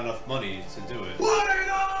if I got enough money to do it.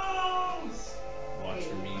 Buenos! Watch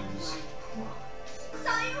your memes.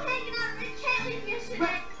 Saw you hanging out in the Caitlin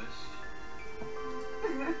yesterday.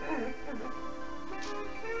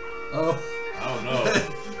 Oh. I don't know.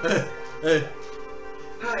 Hey.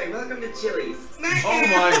 Hi, welcome to Chili's. Oh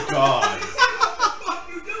my god. Fuck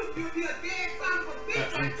you do? You be a dead son of a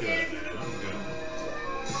bitch. I'm good, man. I'm good.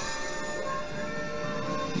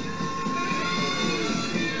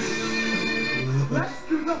 Let's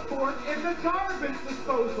do the fork in the garbage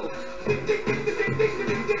disposal.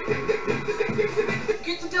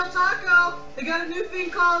 Get to Del Taco. They got a new thing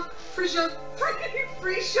called free shabakadoo.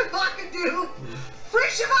 Free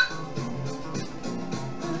shabak.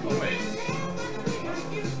 Oh wait.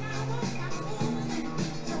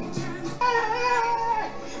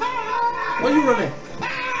 Why are you running?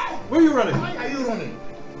 you running? Why are you running?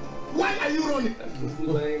 Why are you running?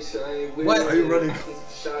 Why are you running?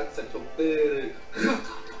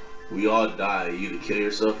 We all die. You either kill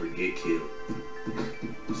yourself or get killed.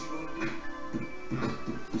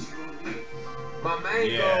 My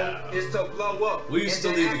main goal is to blow up. We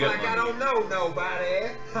still need to get money. I don't know nobody.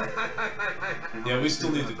 Yeah, we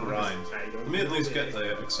still need to grind. Let me at least get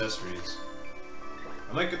the accessories.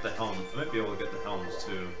 I might get the helm. I might be able to get the helms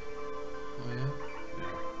too. Oh yeah? Yeah.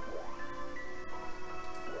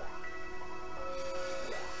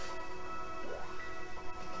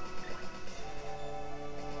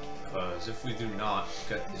 Because if we do not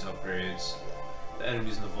get these upgrades, the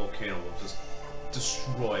enemies in the volcano will just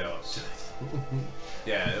destroy us.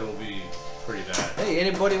 Yeah, it'll be pretty bad. Hey,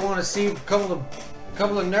 anybody want to see a couple of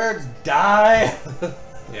nerds die?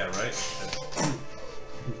 Yeah, right?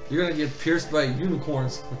 You're gonna get pierced by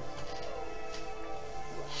unicorns.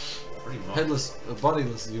 Pretty much. Headless,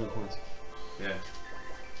 bodiless unicorns. Yeah.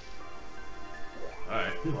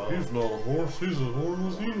 Alright, well, He's not a horse, he's a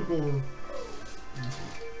hornless unicorn.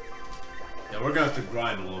 yeah, we're gonna have to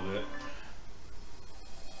grind a little bit.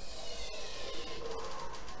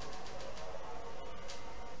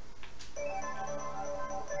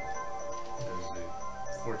 There's the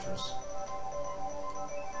fortress.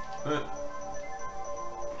 Alright.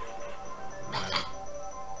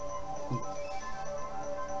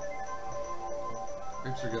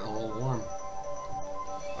 Grapes are getting a little warm.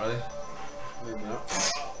 Are they? Maybe not.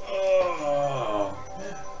 Oh.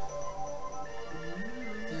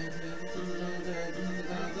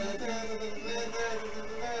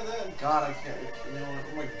 God, I can't. You know what?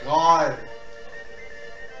 Oh my God.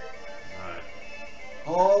 Alright.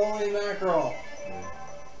 Holy mackerel.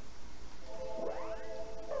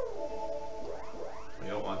 We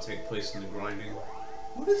don't want to take place in the grinding.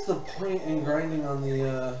 What is the point in grinding on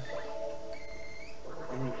the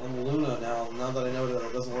on Luna now that I know that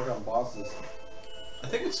it doesn't work on bosses? I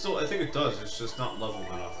think it does. It's just not leveled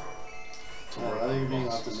enough. To work I think on you're being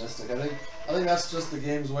bosses. optimistic. I think that's just the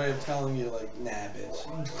game's way of telling you, like, nah, bitch.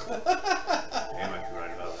 Yeah, I might be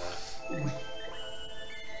right about that.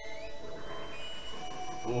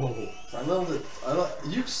 Whoa. So I leveled it.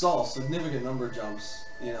 You saw significant number jumps,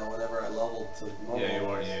 you know, whenever I leveled to normal. Yeah, you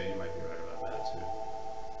are. Yeah, you might be right about that too.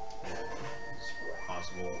 Yeah, it's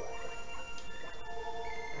possible.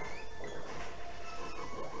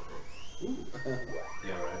 Ooh.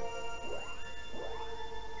 Yeah, right.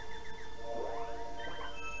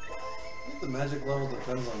 I think the magic level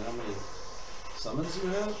depends on how many summons you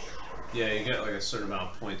have. Yeah, you get like a certain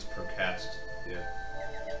amount of points per cast. Yeah.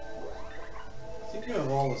 I think you have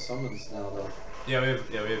all the summons now, though. Yeah, we have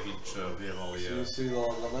each. We have all the. So you see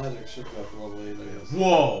the magic should go up to level 8, I guess.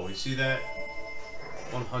 Whoa! You see that?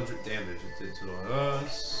 100 damage it did to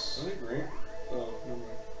us. I agree. Oh, never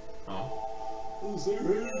mind. Oh. Oh, sorry.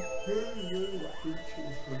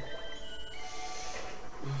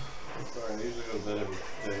 I'm sorry, I usually go to bed every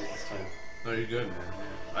day this time. No, you're good, man.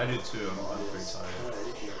 Yeah. I did too. I'm pretty tired. Alright,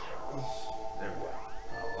 you can- There we go.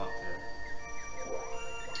 A lot there.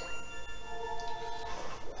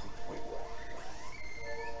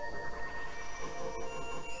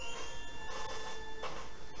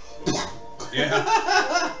 Yeah,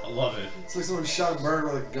 I love it. It's like someone shot a bird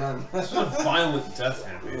with a gun. It's a violent death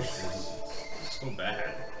animation. It's so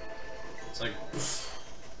bad. It's like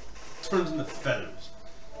turns into feathers.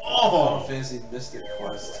 Oh, Fancy Mystic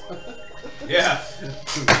Quest. yeah.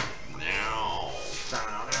 Oh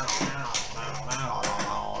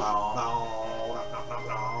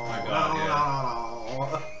my god,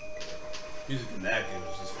 yeah. Music in that game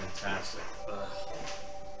is just fantastic. Alright,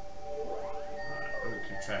 I'm gonna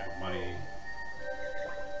keep track of money.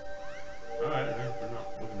 Alright, we're not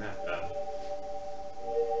looking that bad.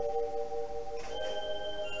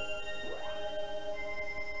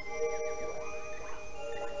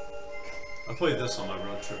 I played this on my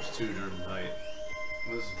road trips too during the night.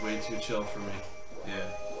 This is way too chill for me. Yeah.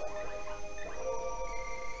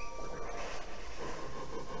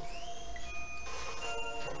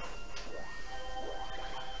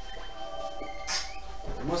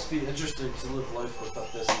 It must be interesting to live life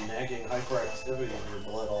without this nagging hyperactivity in your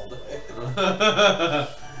blood all day.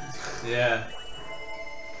 Yeah.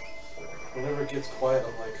 Whenever it gets quiet,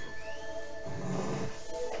 I'm like...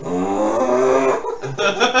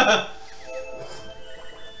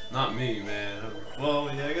 Not me, man.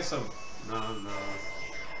 Well, yeah, I guess I'm... No.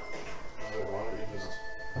 Why don't you just...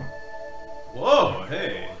 Whoa,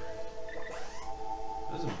 hey.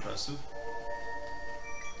 That's impressive.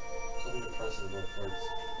 Something impressive about farts.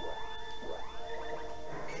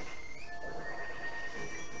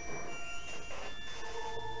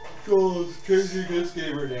 God, changing this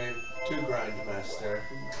gamer name. To Grindmaster.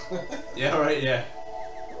 Yeah, right, yeah.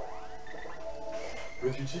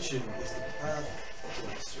 Repetition is the path to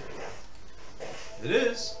mastery. It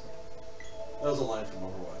is. That was a line from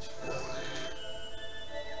Overwatch.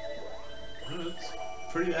 It's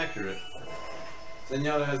pretty accurate.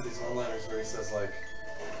 Zenyatta has these one-liners where he says like,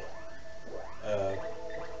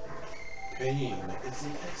 pain is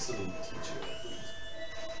an excellent teacher.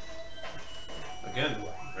 Again,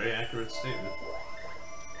 very accurate statement.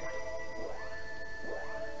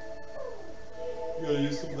 You gotta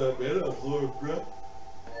use some of that mana absorb breath.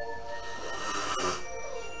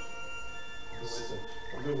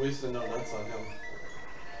 I've been wasting no nuts on him.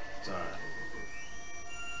 It's alright.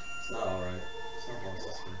 It's not alright. It's not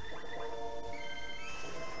bosses here.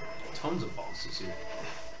 Tons of bosses here.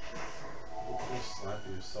 I'm gonna slap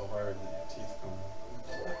you so hard that your teeth come.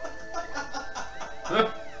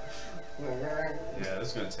 Yeah, this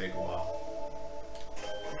is gonna take a while.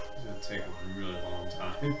 It's gonna take a really long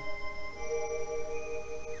time.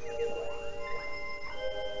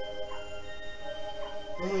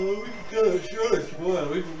 We can cut it short if you want.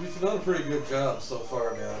 We've done a pretty good job so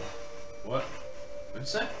far, man. What? What'd you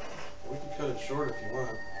say? We can cut it short if you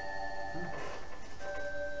want.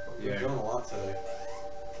 We've done a lot today.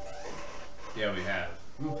 Yeah, we have.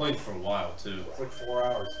 We've been playing for a while too. It's like 4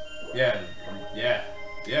 hours. Yeah, yeah.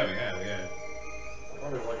 Yeah, we have, yeah.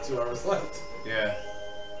 Probably like 2 hours left. Yeah.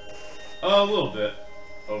 A little bit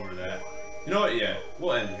over that. You know what? Yeah,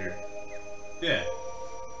 we'll end here. Yeah.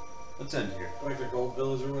 Let's end here. Like the Gold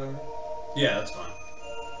Village or whatever? Yeah, that's fine.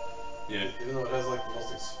 Yeah. Even though it has like the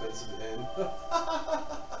most expensive inn.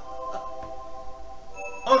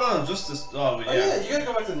 Oh no, just this. Oh, but yeah. Oh yeah, you gotta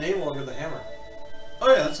go back to Naval and get the hammer. Oh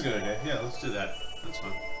yeah, that's a good idea. Yeah, let's do that. That's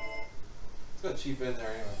fine. It's got a cheap inn there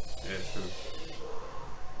anyway. Yeah, true.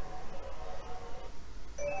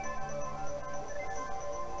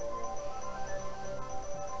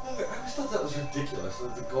 I always thought that was ridiculous.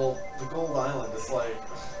 That the gold island is like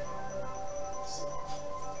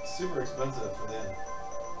super expensive for the inn.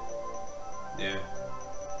 Yeah.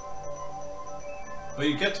 But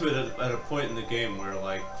you get to it at a point in the game where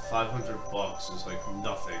like $500 is like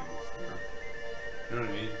nothing. You know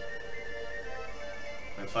what I mean?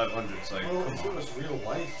 Like 500's like. Well, if it was real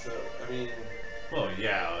life, though, I mean. Well,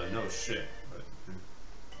 yeah, no shit. But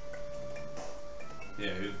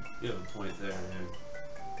yeah, you have a point there, man.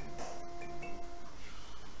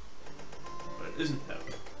 But it isn't that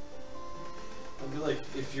way. I'd be like,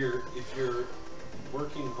 if you're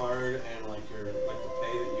working hard and like the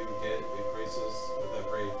pay that you get increases with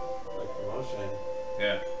every like promotion.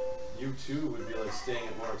 Yeah. You too would be like staying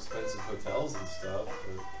at more expensive hotels and stuff.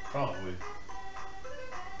 But probably.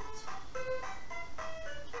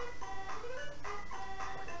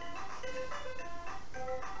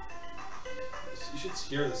 You should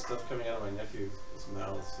hear the stuff coming out of my nephew's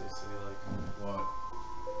mouth. So like, what?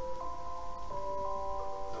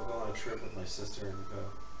 I'll go on a trip with my sister and go,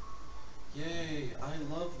 yay, I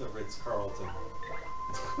love the Ritz-Carlton.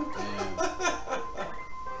 Damn.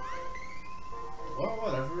 Well,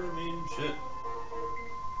 whatever, I mean, shit.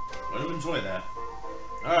 I do enjoy that.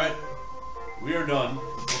 Alright. We are done.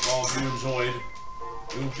 Hope all of you enjoyed.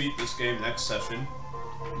 We will beat this game next session.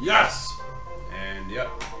 Yes! And,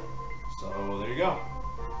 yep. So, there you go.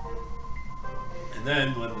 And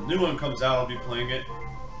then, when the new one comes out, I'll be playing it.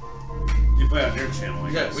 You play on your channel,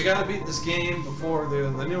 I guess. We gotta beat this game before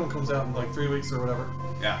the new one comes out in like 3 weeks or whatever.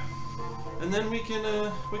 Yeah. And then we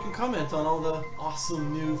can comment on all the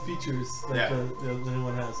awesome new features that the new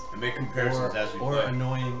one has. And make comparisons as we play. Or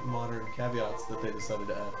annoying modern caveats that they decided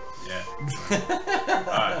to add. Yeah.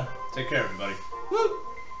 Alright. Take care, everybody. Woo!